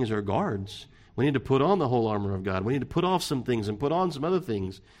things are guards. We need to put on the whole armor of God. We need to put off some things and put on some other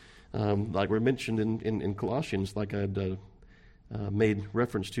things, like we mentioned in Colossians, like I had made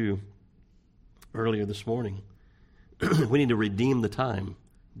reference to earlier this morning. We need to redeem the time.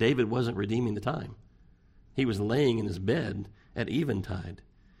 David wasn't redeeming the time. He was laying in his bed at eventide.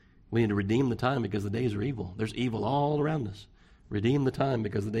 We need to redeem the time because the days are evil. There's evil all around us. Redeem the time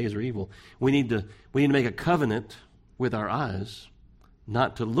because the days are evil. We need to make a covenant with our eyes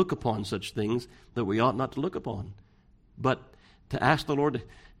not to look upon such things that we ought not to look upon, but to ask the Lord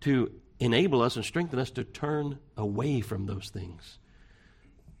to enable us and strengthen us to turn away from those things.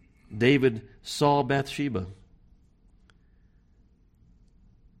 David saw Bathsheba.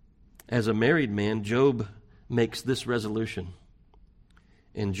 As a married man, Job makes this resolution.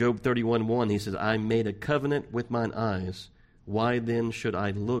 In Job 31:1, he says, I made a covenant with mine eyes. Why then should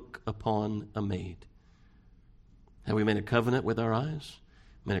I look upon a maid? Have we made a covenant with our eyes?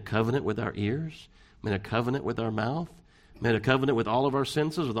 Made a covenant with our ears? Made a covenant with our mouth? Made a covenant with all of our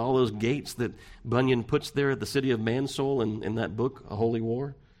senses, with all those gates that Bunyan puts there at the city of Mansoul in that book, A Holy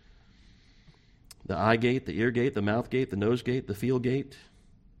War? The eye gate, the ear gate, the mouth gate, the nose gate, the feel gate.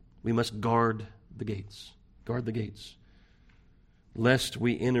 We must guard the gates. Guard the gates. Lest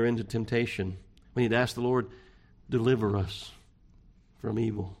we enter into temptation. We need to ask the Lord, deliver us from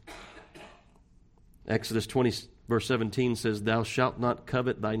evil. Exodus 20, verse 17 says, Thou shalt not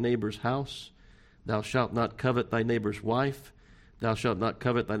covet thy neighbor's house. Thou shalt not covet thy neighbor's wife. Thou shalt not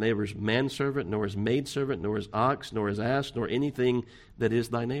covet thy neighbor's manservant, nor his maidservant, nor his ox, nor his ass, nor anything that is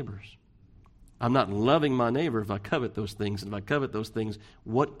thy neighbor's. I'm not loving my neighbor if I covet those things. And if I covet those things,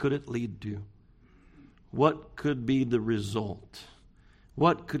 what could it lead to? What could be the result?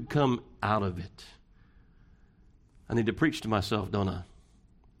 What could come out of it? I need to preach to myself, don't I?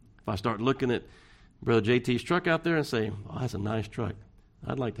 If I start looking at Brother JT's truck out there and say, oh, that's a nice truck.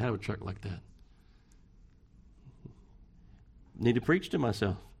 I'd like to have a truck like that. Need to preach to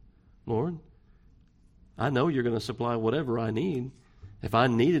myself. Lord, I know you're going to supply whatever I need. If I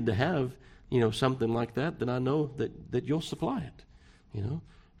needed to have something like that, then I know that you'll supply it.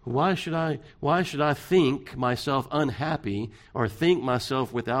 Why should I think myself unhappy or think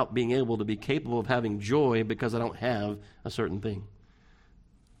myself without being able to be capable of having joy because I don't have a certain thing?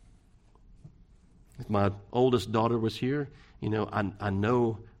 If my oldest daughter was here, I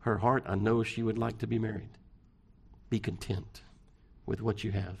know her heart. I know she would like to be married. Be content with what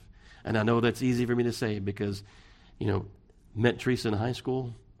you have. And I know that's easy for me to say because, met Teresa in high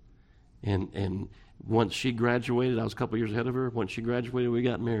school. And once she graduated, I was a couple years ahead of her. Once she graduated, we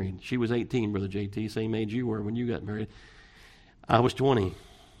got married. She was 18, Brother JT, same age you were when you got married. I was 20.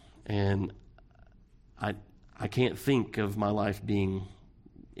 And I can't think of my life being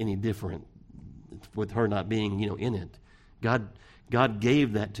any different with her not being, in it. God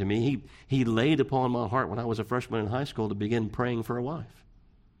gave that to me. He laid upon my heart when I was a freshman in high school to begin praying for a wife.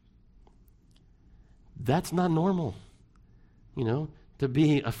 That's not normal, to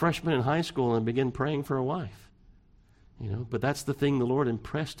be a freshman in high school and begin praying for a wife. But that's the thing the Lord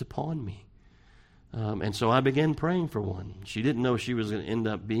impressed upon me. And so I began praying for one. She didn't know she was going to end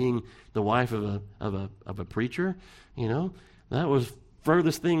up being the wife of a preacher. That was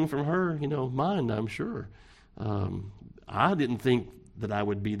furthest thing from her, mind, I'm sure. I didn't think that I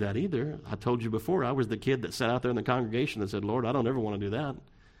would be that either. I told you before, I was the kid that sat out there in the congregation that said, Lord, I don't ever want to do that.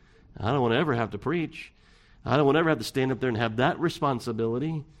 I don't want to ever have to preach. I don't want to ever have to stand up there and have that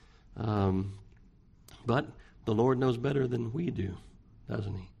responsibility. But the Lord knows better than we do,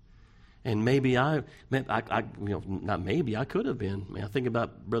 doesn't He? And maybe I could have been. I think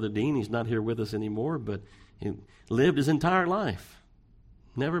about Brother Dean. He's not here with us anymore, but he lived his entire life,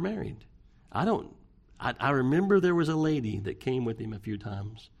 never married. I remember there was a lady that came with him a few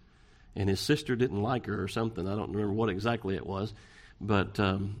times, and his sister didn't like her or something. I don't remember what exactly it was. But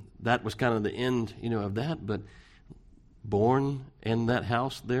that was kind of the end, of that. But born in that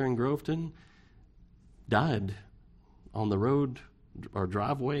house there in Groveton, died on the road or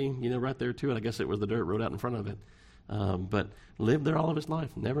driveway, right there too. And I guess it was the dirt road out in front of it. But lived there all of his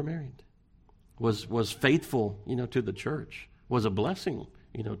life, never married. was faithful, to the church, was a blessing,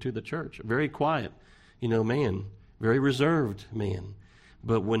 to the church. Very quiet, man, very reserved man.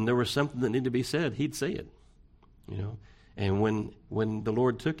 But when there was something that needed to be said, he'd say it, And when the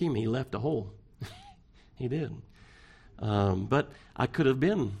Lord took him, he left a hole. He did. But I could have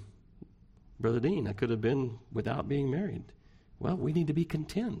been, Brother Dean, I could have been without being married. Well, we need to be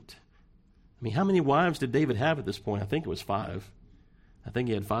content. I mean, how many wives did David have at this point? I think it was 5. I think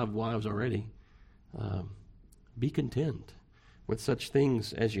he had 5 wives already. Be content with such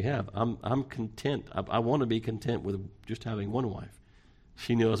things as you have. I'm content. I want to be content with just having one wife.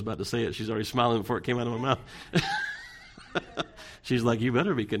 She knew I was about to say it. She's already smiling before it came out of my mouth. She's like, you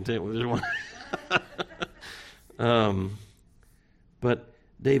better be content with just one. But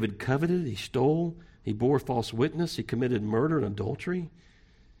David coveted, he stole, he bore false witness, he committed murder and adultery.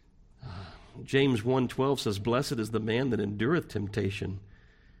 James 1:12 says, blessed is the man that endureth temptation,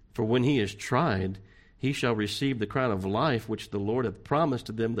 for when he is tried, he shall receive the crown of life which the Lord hath promised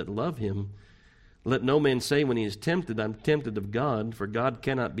to them that love him. Let no man say when he is tempted, I'm tempted of God, for God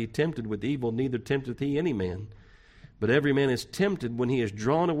cannot be tempted with evil, neither tempteth he any man. But every man is tempted when he is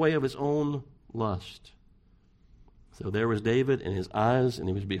drawn away of his own lust. So there was David in his eyes, and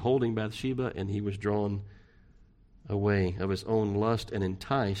he was beholding Bathsheba, and he was drawn away of his own lust and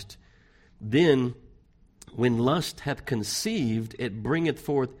enticed. Then, when lust hath conceived, it bringeth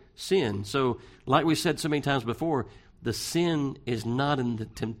forth sin. So, like we said so many times before, the sin is not in the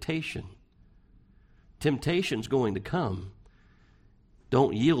temptation. Temptation's going to come.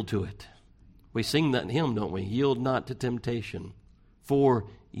 Don't yield to it. We sing that hymn, don't we? Yield not to temptation. For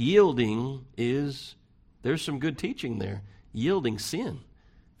yielding is, there's some good teaching there. Yielding sin.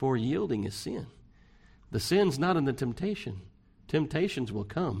 For yielding is sin. The sin's not in the temptation. Temptations will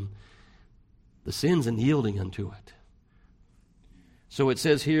come. The sin's in yielding unto it. So it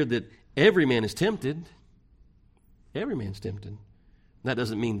says here that every man is tempted. Every man's tempted. That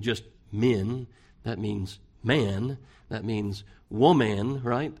doesn't mean just men. That means man. That means woman,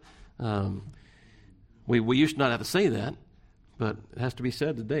 right? We used to not have to say that, but it has to be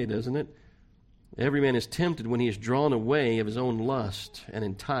said today, doesn't it? Every man is tempted when he is drawn away of his own lust and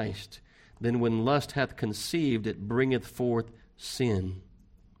enticed. Then when lust hath conceived, it bringeth forth sin.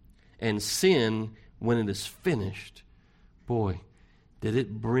 And sin, when it is finished, boy, did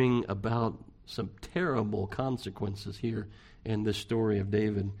it bring about some terrible consequences here in this story of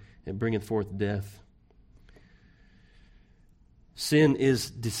David. It bringeth forth death. Sin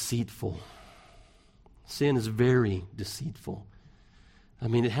is deceitful. Sin is very deceitful. I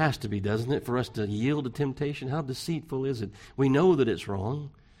mean, it has to be, doesn't it, for us to yield to temptation? How deceitful is it? We know that it's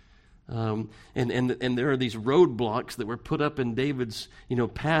wrong. And there are these roadblocks that were put up in David's,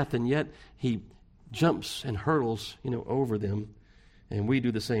 path, and yet he jumps and hurdles, over them. And we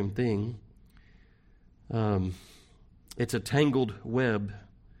do the same thing. It's a tangled web.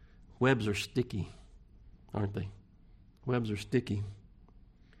 Webs are sticky, aren't they? Webs are sticky.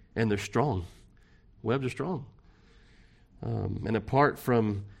 And they're strong. Webs are strong. And apart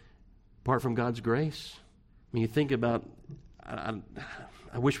from God's grace, when you think about, I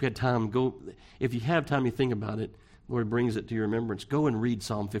wish we had time. If you have time, you think about it. The Lord brings it to your remembrance. Go and read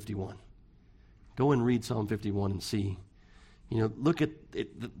Psalm 51. Go and read Psalm 51 and see. Look at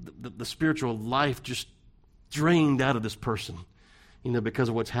it, the spiritual life just drained out of this person, because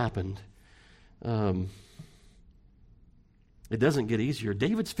of what's happened. It doesn't get easier.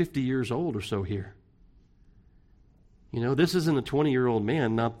 David's 50 years old or so here. This isn't a 20-year-old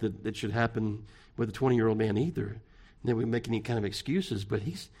man, not that it should happen with a 20-year-old man either. That we make any kind of excuses, but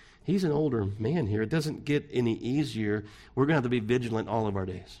he's an older man here. It doesn't get any easier. We're going to have to be vigilant all of our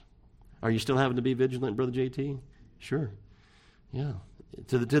days. Are you still having to be vigilant, Brother JT? Sure. Yeah.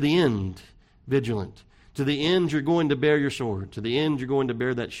 To the end, vigilant. To the end, you're going to bear your sword. To the end, you're going to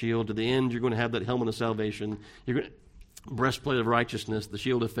bear that shield. To the end, you're going to have that helmet of salvation. You're going to breastplate of righteousness, the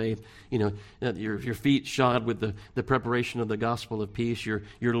shield of faith. Your feet shod with the preparation of the gospel of peace. Your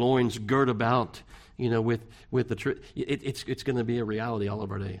loins girt about. With the truth. It's going to be a reality all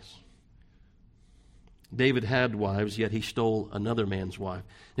of our days. David had wives, yet he stole another man's wife.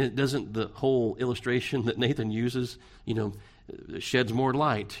 And doesn't the whole illustration that Nathan uses, sheds more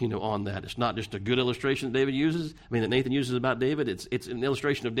light, on that. It's not just a good illustration that David uses. That Nathan uses about David. It's an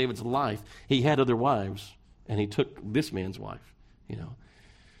illustration of David's life. He had other wives, and he took this man's wife.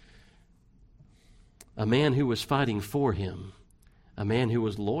 A man who was fighting for him, a man who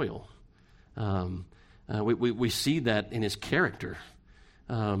was loyal. We see that in his character,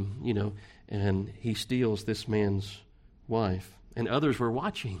 and he steals this man's wife. And others were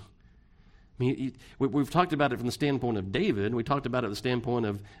watching. mean, we've talked about it from the standpoint of David. We talked about it from the standpoint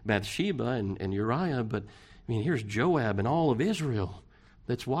of Bathsheba and Uriah. But, I mean, here's Joab and all of Israel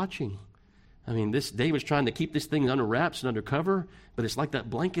that's watching. I mean, David's trying to keep this thing under wraps and under cover, but it's like that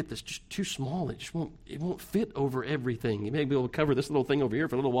blanket that's just too small. It won't fit over everything. You may be able to cover this little thing over here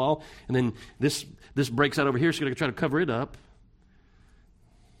for a little while, and then this breaks out over here, so you're going to try to cover it up.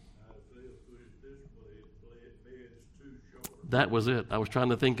 That was it. I was trying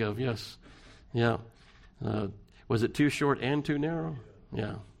to think of, yes. Yeah. Was it too short and too narrow?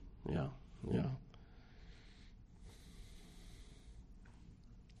 Yeah.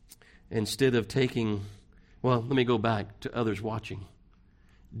 Instead of taking, well, let me go back to others watching.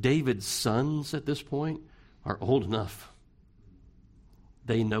 David's sons at this point are old enough.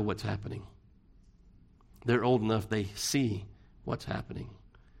 They know what's happening. They're old enough, they see what's happening.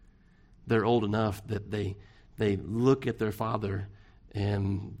 They're old enough that they look at their father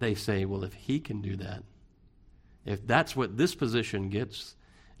and they say, well, if he can do that, if that's what this position gets,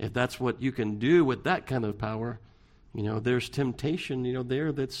 if that's what you can do with that kind of power, there's temptation,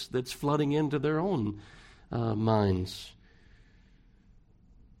 there that's flooding into their own minds.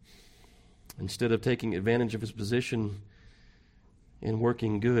 Instead of taking advantage of his position and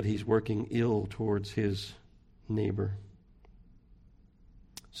working good, he's working ill towards his neighbor.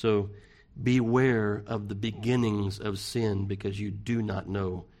 So beware of the beginnings of sin, because you do not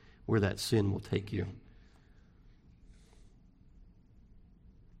know where that sin will take you.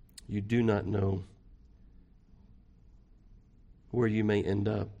 You do not know where you may end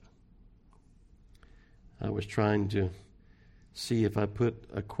up. I was trying to see if I put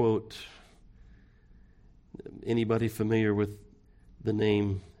a quote. Anybody familiar with the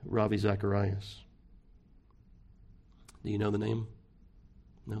name Ravi Zacharias? Do you know the name?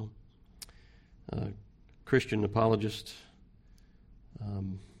 No? Christian apologist.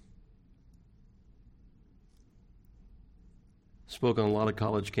 Spoke on a lot of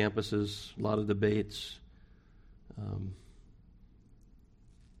college campuses, a lot of debates.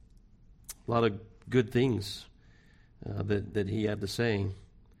 A lot of good things that he had to say.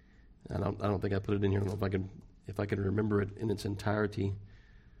 I don't think I put it in here. I don't know if I can remember it in its entirety.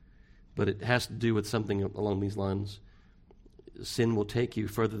 But it has to do with something along these lines. Sin will take you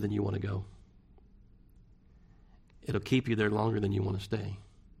further than you want to go. It'll keep you there longer than you want to stay.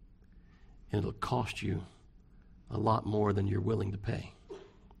 And it'll cost you a lot more than you're willing to pay.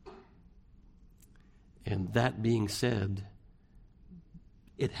 And that being said,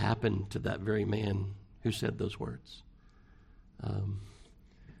 it happened to that very man who said those words.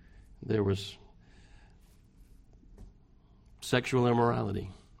 There was sexual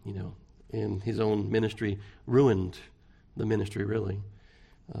immorality, in his own ministry, ruined the ministry, really.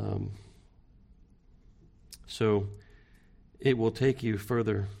 So it will take you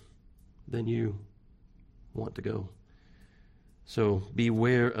further than you want to go. So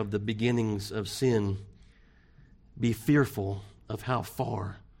beware of the beginnings of sin. Be fearful of how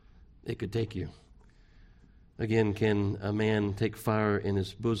far it could take you. Again, can a man take fire in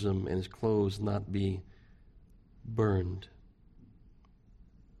his bosom and his clothes not be burned?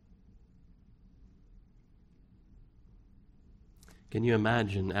 Can you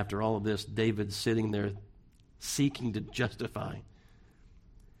imagine, after all of this, David sitting there seeking to justify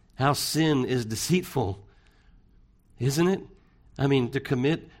how sin is deceitful, isn't it? I mean, to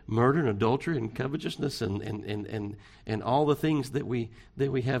commit murder and adultery and covetousness and all the things that we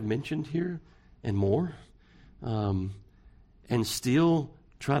have mentioned here and more, and still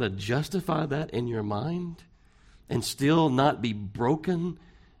try to justify that in your mind, and still not be broken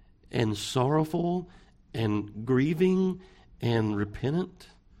and sorrowful and grieving and repentant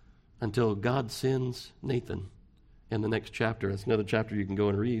until God sends Nathan in the next chapter. That's another chapter you can go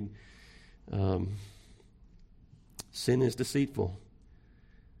and read. Sin is deceitful.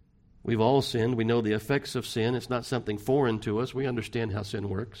 We've all sinned. We know the effects of sin. It's not something foreign to us. We understand how sin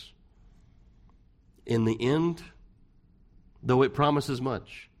works. In the end, though it promises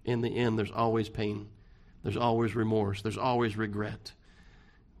much, in the end there's always pain. There's always remorse. There's always regret.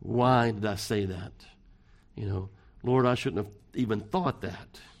 Why did I say that? Lord, I shouldn't have even thought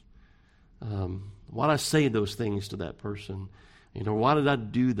that. Why did I say those things to that person? Why did I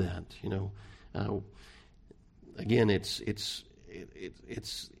do that? Again, it's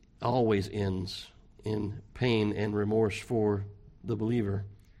always ends in pain and remorse for the believer.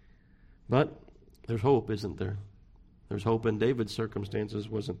 But there's hope, isn't there? There's hope in David's circumstances,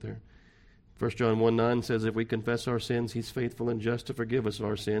 wasn't there? 1 John 1:9 says, if we confess our sins, he's faithful and just to forgive us of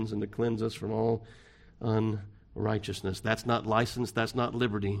our sins and to cleanse us from all unrighteousness. That's not license, that's not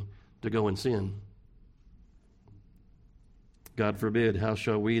liberty to go and sin. God forbid. How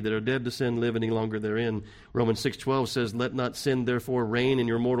shall we that are dead to sin live any longer therein? Romans 6:12 says, let not sin therefore reign in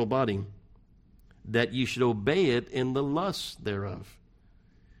your mortal body, that ye should obey it in the lusts thereof.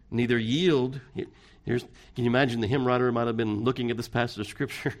 Neither yield. Can you imagine the hymn writer might have been looking at this passage of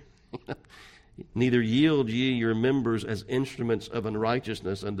Scripture? Neither yield ye your members as instruments of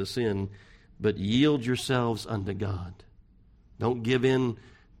unrighteousness unto sin, but yield yourselves unto God. Don't give in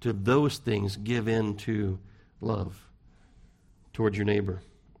to those things. Give in to love towards your neighbor.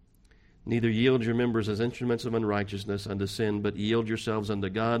 Neither yield your members as instruments of unrighteousness unto sin, but yield yourselves unto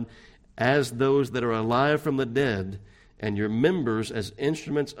God as those that are alive from the dead, and your members as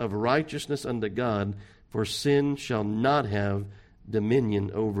instruments of righteousness unto God, for sin shall not have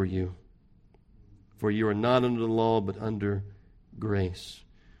dominion over you. For you are not under the law, but under grace.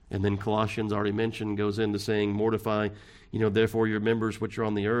 And then Colossians, already mentioned, goes into saying, mortify, therefore your members which are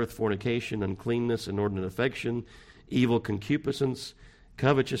on the earth, fornication, uncleanness, inordinate affection, evil concupiscence,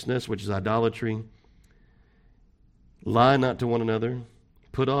 covetousness, which is idolatry. Lie not to one another.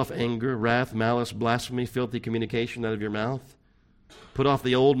 Put off anger, wrath, malice, blasphemy, filthy communication out of your mouth. Put off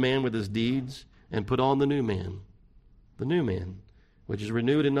the old man with his deeds, and put on the new man, which is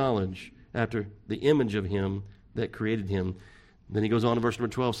renewed in knowledge, after the image of him that created him. Then he goes on to verse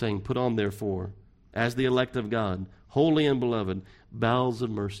number 12, saying, put on therefore, as the elect of God, holy and beloved, bowels of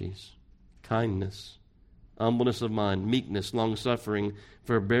mercies, kindness, humbleness of mind, meekness, long-suffering,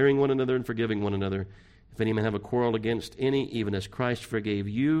 forbearing one another and forgiving one another. If any man have a quarrel against any, even as Christ forgave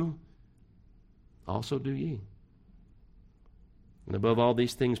you, also do ye. And above all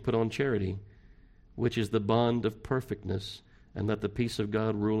these things put on charity, which is the bond of perfectness, and let the peace of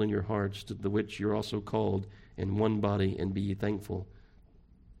God rule in your hearts, to the which you're also called in one body, and be ye thankful.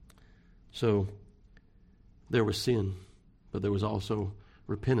 So, there was sin, but there was also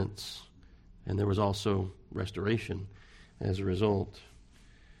repentance, and there was also restoration as a result.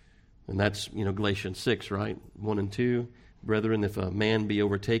 And that's, Galatians 6, right? 1 and 2. Brethren, if a man be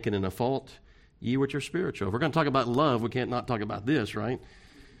overtaken in a fault, ye which are spiritual. If we're going to talk about love, we can't not talk about this, right?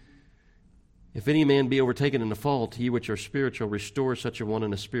 If any man be overtaken in a fault, ye which are spiritual, restore such a one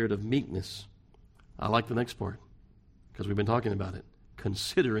in a spirit of meekness. I like the next part, because we've been talking about it.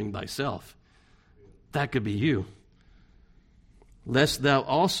 Considering thyself. That could be you. Lest thou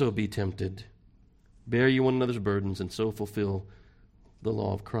also be tempted, bear ye one another's burdens, and so fulfill the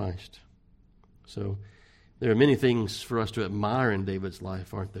law of Christ. So, there are many things for us to admire in David's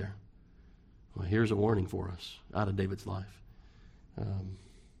life, aren't there? Well, here's a warning for us out of David's life.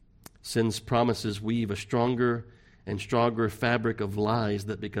 Sin's promises weave a stronger and stronger fabric of lies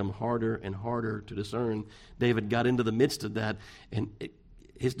that become harder and harder to discern. David got into the midst of that, and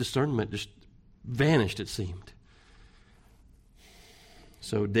his discernment just vanished, it seemed.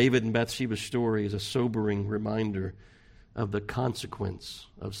 So David and Bathsheba's story is a sobering reminder of the consequence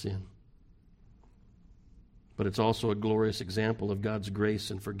of sin. But it's also a glorious example of God's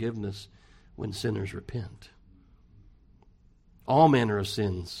grace and forgiveness when sinners repent. All manner of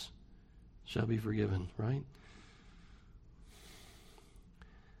sins shall be forgiven, right?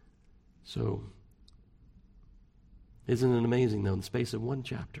 So, isn't it amazing, though, in the space of one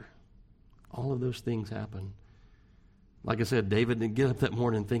chapter, all of those things happen. Like I said, David didn't get up that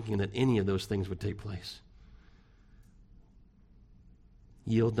morning thinking that any of those things would take place.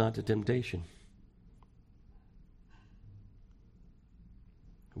 Yield not to temptation.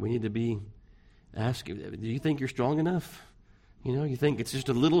 We need to be asking, do you think you're strong enough? You think it's just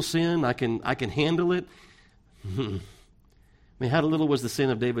a little sin, I can handle it? I mean, how little was the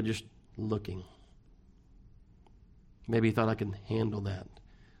sin of David just looking? Maybe he thought, I can handle that.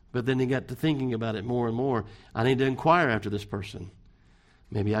 But then he got to thinking about it more and more. I need to inquire after this person.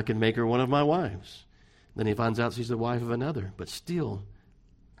 Maybe I can make her one of my wives. Then he finds out she's the wife of another. But still,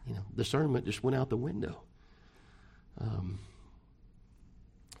 discernment just went out the window.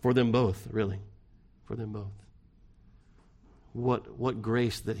 For them both, really. For them both. What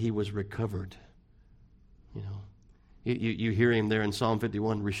grace that he was recovered. You hear him there in Psalm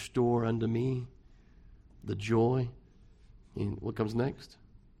 51, restore unto me the joy. And what comes next?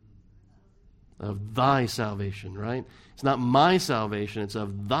 Of thy salvation, right? It's not my salvation, it's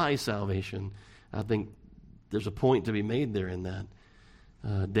of thy salvation. I think there's a point to be made there in that.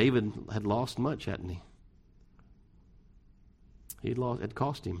 David had lost much, hadn't he? It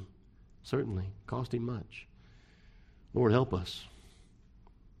cost him, certainly. Cost him much. Lord, help us.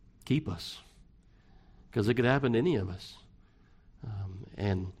 Keep us. Because it could happen to any of us.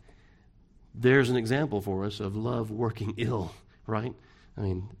 And there's an example for us of love working ill, right? I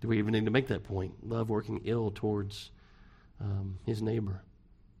mean, do we even need to make that point? Love working ill towards his neighbor.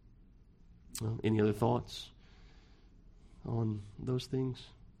 Any other thoughts? on those things,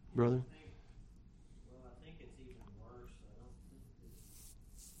 brother? I think it's even worse. I don't think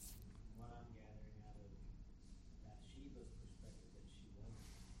it's, from what I'm gathering out of Bathsheba's perspective, that she wasn't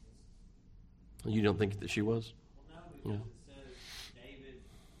complicit. You don't think that she was? Well, no, because Yeah. it says David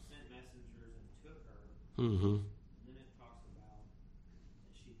sent messengers and took her. Mm-hmm. And then it talks about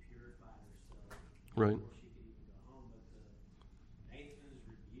that she purified herself Right. before she could even go home. But Nathan's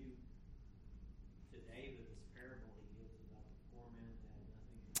rebuke to David, this parable he gives about the poor man that had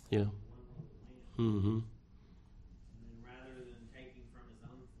nothing Yeah. except one loaf of land. Mm-hmm. And then rather than taking from his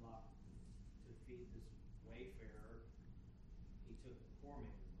own flock to feed this wayfarer, he took the poor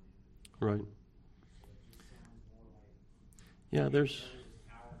man's land. Right. So it just sounds more like Yeah, there's... his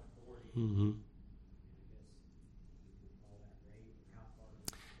power and authority. Mm-hmm. I guess you could call that rape, or how far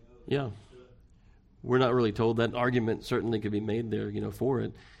does it go? Yeah. We're not really told. That argument certainly could be made there, for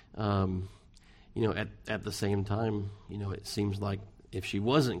it. At the same time, it seems like if she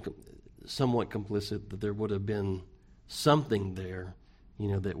wasn't somewhat complicit, that there would have been something there,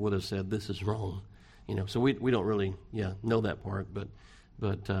 that would have said this is wrong. So we don't really, know that part, but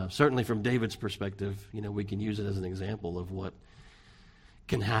certainly from David's perspective, we can use it as an example of what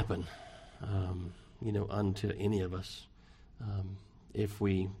can happen, unto any of us. If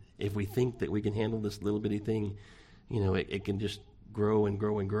we think that we can handle this little bitty thing, it can just grow and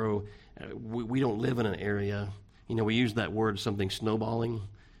grow and grow. We don't live in an area, we use that word, something snowballing.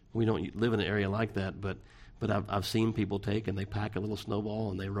 We don't live in an area like that, but I've seen people take and they pack a little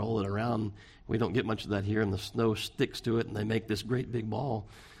snowball and they roll it around. We don't get much of that here, and the snow sticks to it and they make this great big ball.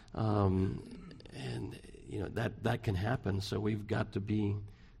 That can happen. So we've got to be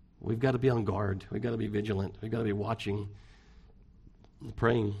on guard. We've got to be vigilant. We've got to be watching,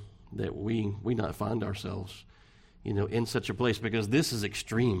 praying that we not find ourselves, in such a place, because this is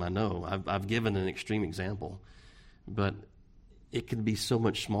extreme. I know I've given an extreme example, but it could be so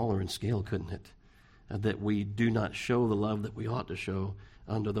much smaller in scale, couldn't it? That we do not show the love that we ought to show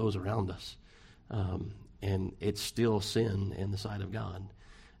unto those around us, and it's still sin in the sight of God,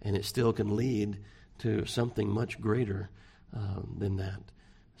 and it still can lead to something much greater than that.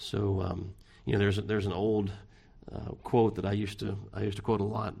 So there's an old quote that I used to quote a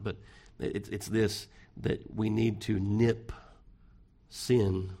lot, but it's this, that we need to nip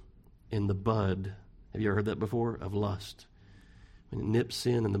sin in the bud. Have you ever heard that before? Of lust. Nip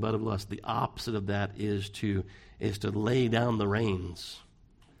sin in the bud of lust. The opposite of that is to lay down the reins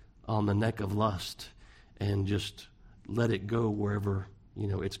on the neck of lust and just let it go wherever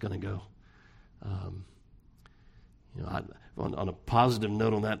it's going to go. On a positive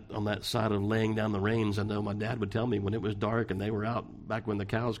note on that side of laying down the reins, I know my dad would tell me when it was dark and they were out back when the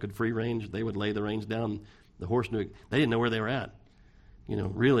cows could free range, they would lay the reins down. The horse knew. They didn't know where they were at,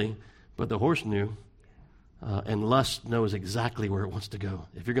 really, but the horse knew. And lust knows exactly where it wants to go.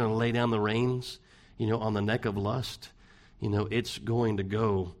 If you're going to lay down the reins, on the neck of lust, it's going to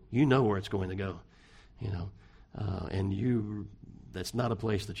go. You know where it's going to go, and that's not a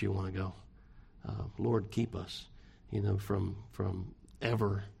place that you want to go. Lord, keep us, from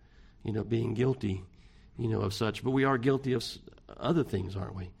ever, being guilty, of such. But we are guilty of other things,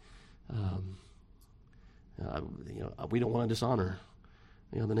 aren't we? We don't want to dishonor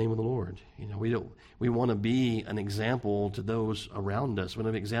the name of the Lord. We want to be an example to those around us. We want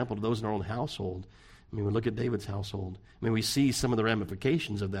to be an example to those in our own household. We look at David's household. We see some of the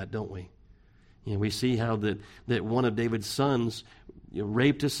ramifications of that, don't we? We see how that one of David's sons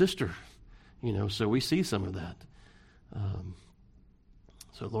raped his sister. So we see some of that.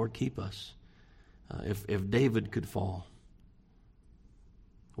 So Lord, keep us. If David could fall,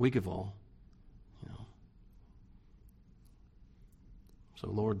 we could fall. So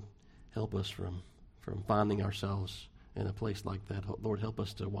Lord, help us from finding ourselves in a place like that. Lord, help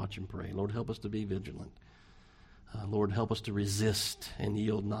us to watch and pray. Lord, help us to be vigilant. Lord, help us to resist and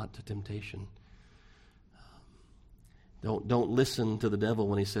yield not to temptation. Don't listen to the devil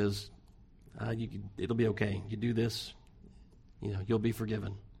when he says, it'll be okay. You do this, you'll be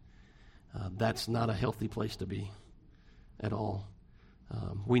forgiven. That's not a healthy place to be at all.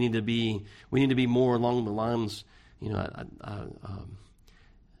 We need to be more along the lines.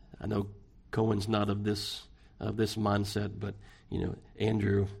 I know Cohen's not of this mindset, but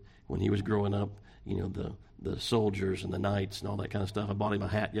Andrew, when he was growing up, the soldiers and the knights and all that kind of stuff. I bought him a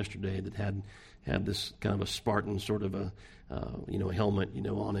hat yesterday that had this kind of a Spartan sort of a helmet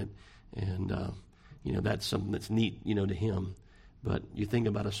on it, and that's something that's neat to him. But you think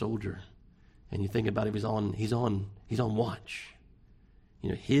about a soldier, and you think about if he's on watch.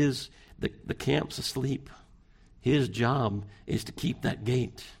 The camp's asleep. His job is to keep that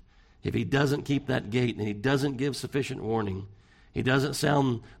gate If he doesn't keep that gate and he doesn't give sufficient warning, he doesn't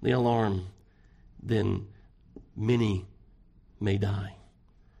sound the alarm, then many may die.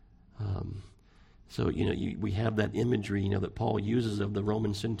 So, we have that imagery, that Paul uses of the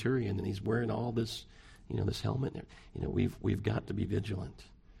Roman centurion, and he's wearing all this, this helmet. We've got to be vigilant.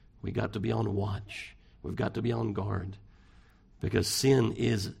 We've got to be on watch. We've got to be on guard, because sin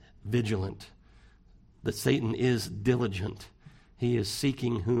is vigilant. That Satan is diligent. He is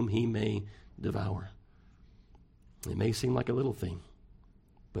seeking whom he may devour. It may seem like a little thing,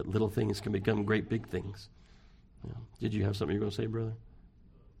 but little things can become great big things. Did you have something you were going to say, brother?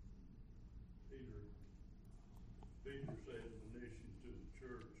 Peter's admonition to the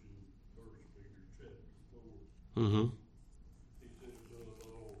church in 1 Peter chapter 4. Mm-hmm. He says, of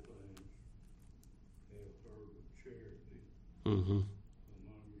all things, have fervent charity Mm-hmm.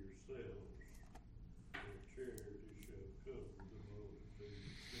 among yourselves, for charity shall cover the multitude of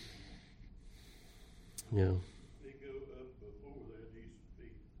sins. Yeah. He go up before that,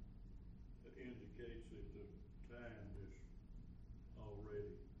 indicates that the time is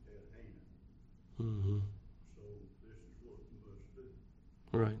already at hand. Mm-hmm. So this is what we must do.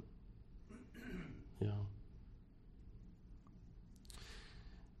 Right. Yeah.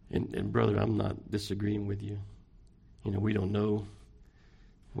 And brother, I'm not disagreeing with you. We don't know.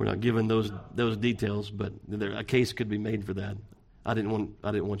 We're not given those details, but a case could be made for that. I didn't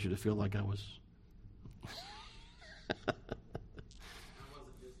want you to feel like I was. I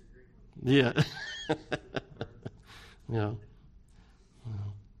wasn't disagreeing. Yeah. Yeah.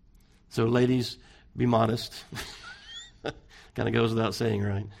 So, ladies, be modest. Kind of goes without saying,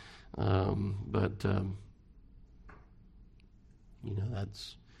 right? But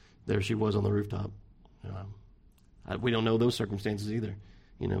that's there. She was on the rooftop. We don't know those circumstances either.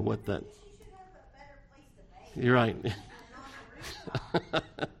 What that. She should have a better place to bathe. You're right. than on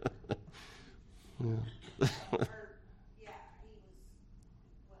the rooftop. Yeah. Or, yeah, he was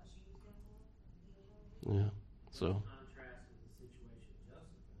what she was going for. Yeah. So. Contrast with the situation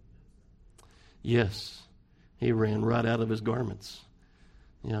Joseph found himself. Yes, he ran right out of his garments.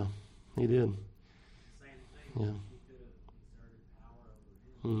 Yeah, he did. Same thing. Yeah. He could have exerted power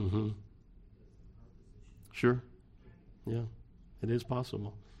over him Mm-hmm. because of her position. Sure. Yeah, it is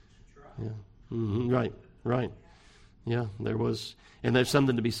possible. She tried. Yeah. Mm-hmm. Right. Yeah, there was, and there's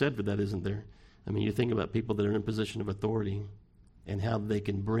something to be said for that, isn't there? I mean, you think about people that are in a position of authority and how they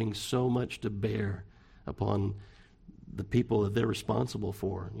can bring so much to bear upon the people that they're responsible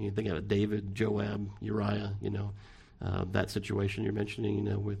for. You think about David, Joab, Uriah, that situation you're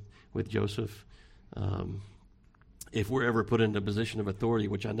mentioning, with Joseph. If we're ever put in a position of authority,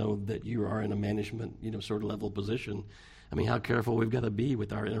 which I know that you are in a management, sort of level position, I mean, how careful we've got to be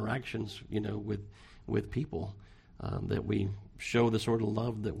with our interactions, with people, that we show the sort of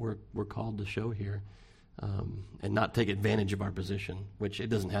love that we're called to show here, and not take advantage of our position, which it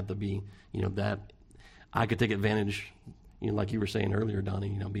doesn't have to be, that I could take advantage, like you were saying earlier,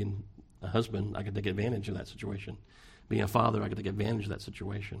 Donnie, being a husband, I could take advantage of that situation. Being a father, I could take advantage of that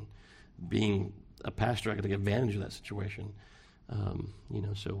situation. Being a pastor, I could take advantage of that situation.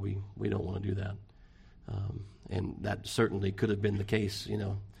 So we don't want to do that. And that certainly could have been the case,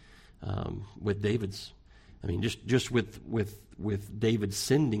 with David's. I mean, just with David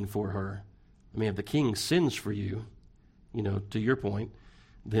sending for her. I mean, if the king sends for you, to your point,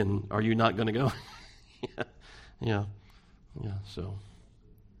 then are you not going to go? Yeah. So,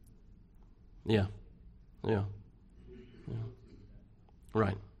 yeah.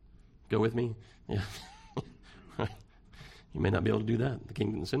 Right. Go with me. Yeah. Right. You may not be able to do that. The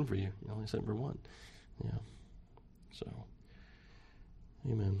king didn't send for you. He only sent for one. Yeah. So,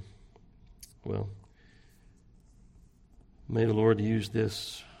 amen. Well, may the Lord use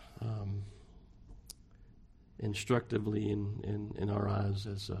this instructively in our eyes,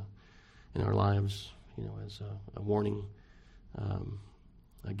 as in our lives, as a warning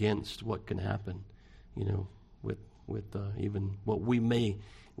against what can happen, with even what we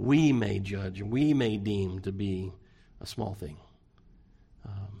may judge and we may deem to be a small thing.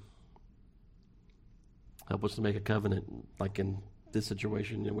 Help us to make a covenant, like in this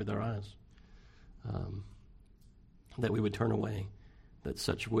situation, with our eyes, that we would turn away, that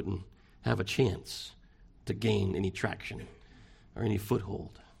such wouldn't have a chance to gain any traction or any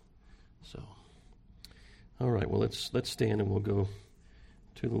foothold. So, all right, well, let's stand and we'll go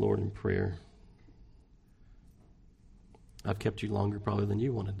to the Lord in prayer. I've kept you longer probably than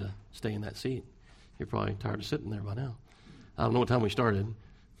you wanted to stay in that seat. You're probably tired of sitting there by now. I don't know what time we started.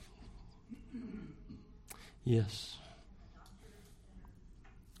 Yes.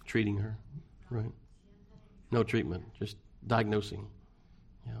 Treating her, right? No treatment, just diagnosing.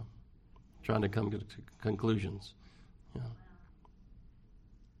 Yeah. trying to come to conclusions. Yeah. Well,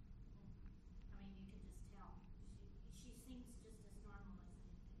 I mean, you can just tell. She seems just as normal as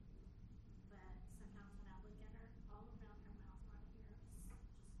anything. But sometimes when I look at her, all around her mouth right here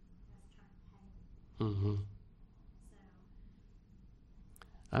has turned pale. Mm-hmm. So,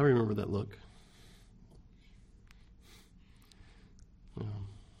 I remember that look. Yeah. I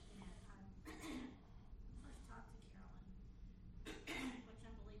first talked to Carolyn, which I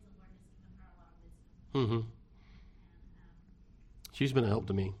believe the Lord has given her a lot of wisdom. Mm-hmm. And She's been a help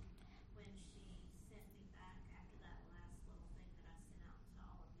to me. when she sent me back after that last little thing that I sent out to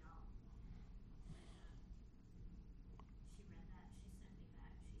all of y'all, when she read that, she sent me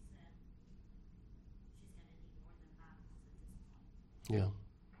back. She said she's going to need more than Bibles at this point. Yeah.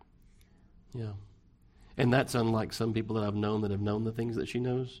 So, Yeah. And that's unlike some people that I've known that have known the things that she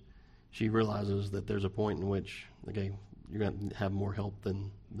knows. She realizes that there's a point in which, okay, you're going to have more help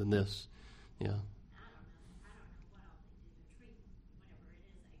than this. Yeah. I don't know what all they do to treat whatever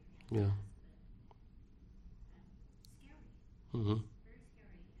it is Adrian Yeah. has, but scary, Mm-hmm. very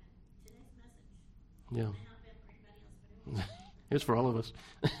scary. And today's message Yeah. may not be for anybody else, but it was. It's for all of us.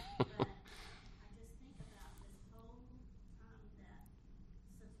 But I just think about this whole time that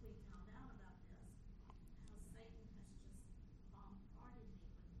since we found out about this, how Satan has just bombarded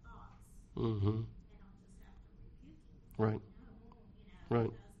me with thoughts, Mm-hmm. and I'll just have to rebuke him. Right.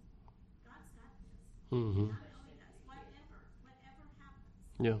 Right. Because God's got this. Mm-hmm. I know He does. Whatever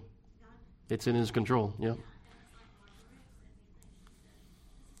happens, Yeah. God. It's in His control. Yeah. And it's like Margaret said the other day. She said,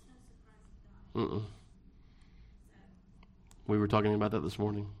 "This is no surprise of God." Mm-mm. So, We were talking about that this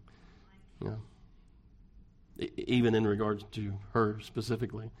morning. like, Yeah. Even in regards to her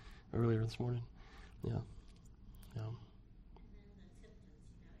specifically earlier this morning. Yeah. Yeah. and then the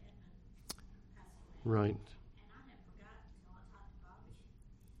Tiptons, Edmund passed away. Right. And I had forgotten until I talked to Bobby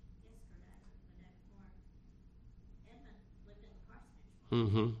yesterday or the day before. Edmund lived in the parsonage,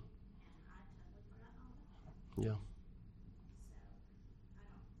 Mm-hmm. and I totally forgot all about it. Yeah.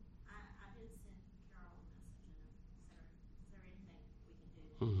 So I did send Carol a message and said, "Is there anything we can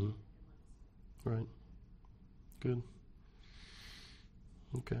do?" Mm-hmm. And let us know. Right. Good.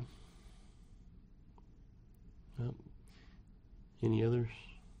 Okay. Yep. Any others?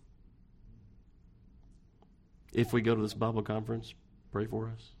 If we go to this Bible conference, pray for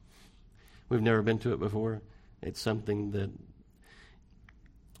us. We've never been to it before. It's something that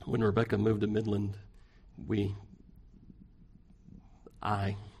when Rebecca moved to Midland,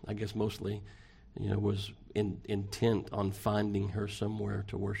 I guess mostly, was intent on finding her somewhere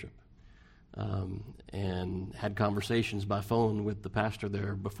to worship. And had conversations by phone with the pastor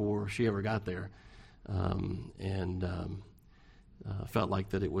there before she ever got there, and felt like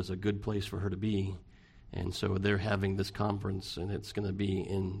that it was a good place for her to be. And so they're having this conference, and it's going to be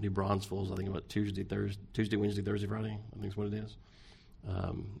in New Braunfels, I think about Tuesday, Wednesday, Thursday, Friday, I think is what it is,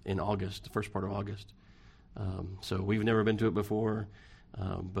 in August, the first part of August. So we've never been to it before,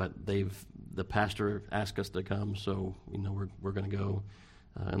 but the pastor asked us to come, so we're going to go,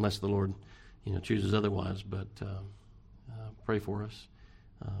 unless the Lord chooses otherwise. But pray for us.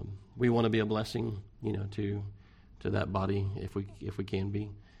 We want to be a blessing, to that body if we can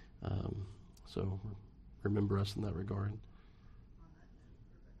be. So remember us in that regard.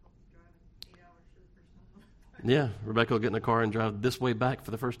 Yeah, Rebecca will get in the car and drive this way back for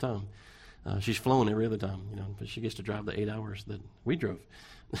the first time. She's flown every other time, but she gets to drive the 8 hours that we drove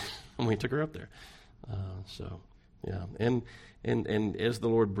when we took her up there. So, yeah, and as the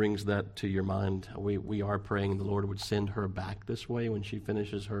Lord brings that to your mind, we are praying the Lord would send her back this way when she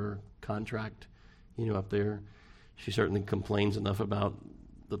finishes her contract, up there. She certainly complains enough about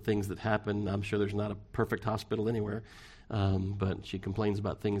the things that happen. I'm sure there's not a perfect hospital anywhere, but she complains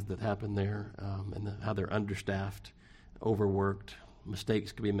about things that happen there, and how they're understaffed, overworked,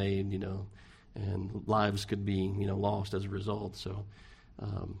 mistakes could be made, and lives could be, lost as a result. So,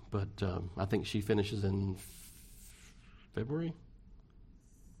 but I think she finishes in February.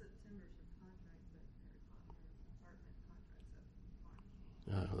 September's her contract, but her apartment contract's up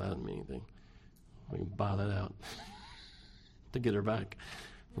in March. That doesn't mean anything. We can buy that out to get her back.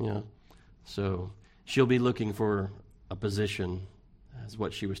 So she'll be looking for a position, is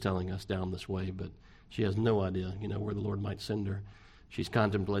what she was telling us, down this way, but she has no idea, where the Lord might send her. She's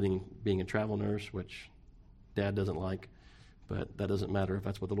contemplating being a travel nurse, which Dad doesn't like, but that doesn't matter if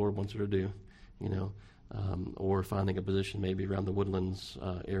that's what the Lord wants her to do, or finding a position maybe around the Woodlands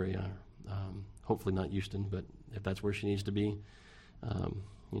area, hopefully not Houston, but if that's where she needs to be,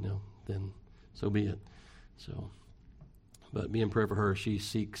 then so be it. So, but be in prayer for her. She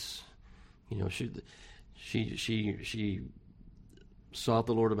seeks, she sought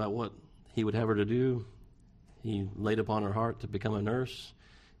the Lord about what, He would have her to do. He laid upon her heart to become a nurse.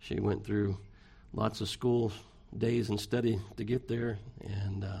 She went through lots of school days and study to get there,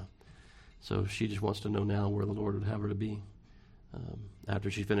 and so she just wants to know now where the Lord would have her to be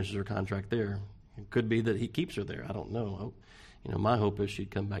after she finishes her contract there. It could be that He keeps her there. I don't know. My hope is she'd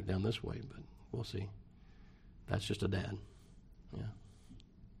come back down this way, but we'll see. That's just a dad, yeah,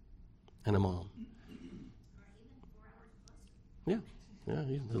 and a mom. Yeah,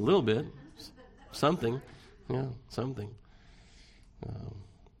 a little bit, something, yeah, something.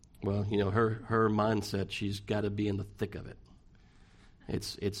 Well, her mindset, she's got to be in the thick of it.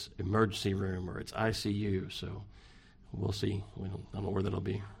 It's emergency room or it's ICU, so we'll see. I don't know where that'll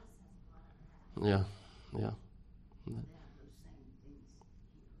be. Yeah.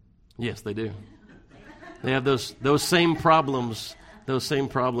 Yes, they do. They have those same problems. Those same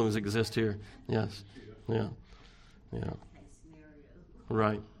problems exist here. Yes. Yeah.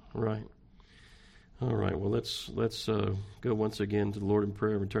 Right. All right. Well, let's go once again to the Lord in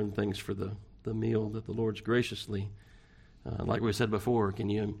prayer and return thanks for the meal that the Lord's graciously, like we said before. Can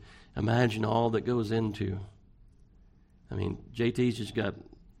you imagine all that goes into? I mean, JT's just got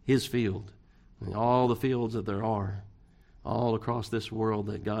his field, and all the fields that there are, all across this world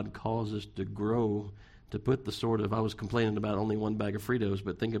that God calls us to grow, to put the sort of, I was complaining about only one bag of Fritos,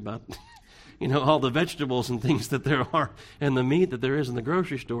 but think about, all the vegetables and things that there are, and the meat that there is in the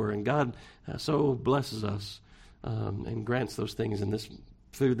grocery store, and God so blesses us and grants those things in this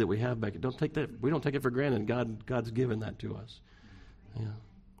food that we have back. We don't take it for granted. God's given that to us. Yeah.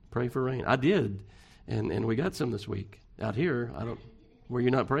 Pray for rain. I did, and we got some this week. Out here, were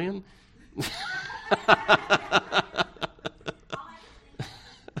you not praying? All I could think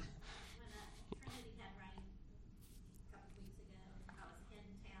when Trinity had rain a couple weeks ago, I was in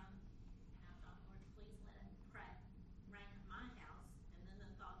town, and I thought, Lord, please let it rain at my house. And then the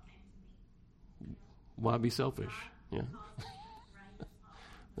thought came to me, Why be selfish? Yeah.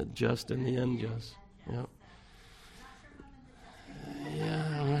 The just and the unjust. Yeah.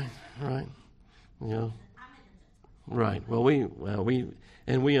 Yeah. Right. Yeah. Right. Well, we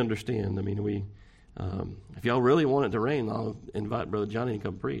understand. I mean, if y'all really want it to rain, I'll invite Brother Johnny to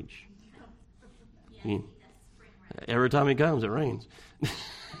come preach. Every time he comes, it rains.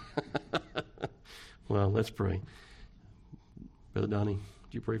 Well, let's pray. Brother Donnie,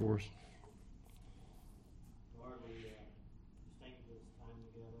 would you pray for us? Lord, we just thank you for this time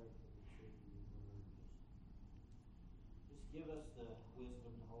together. Just give us the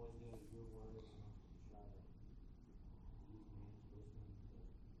wisdom to always go to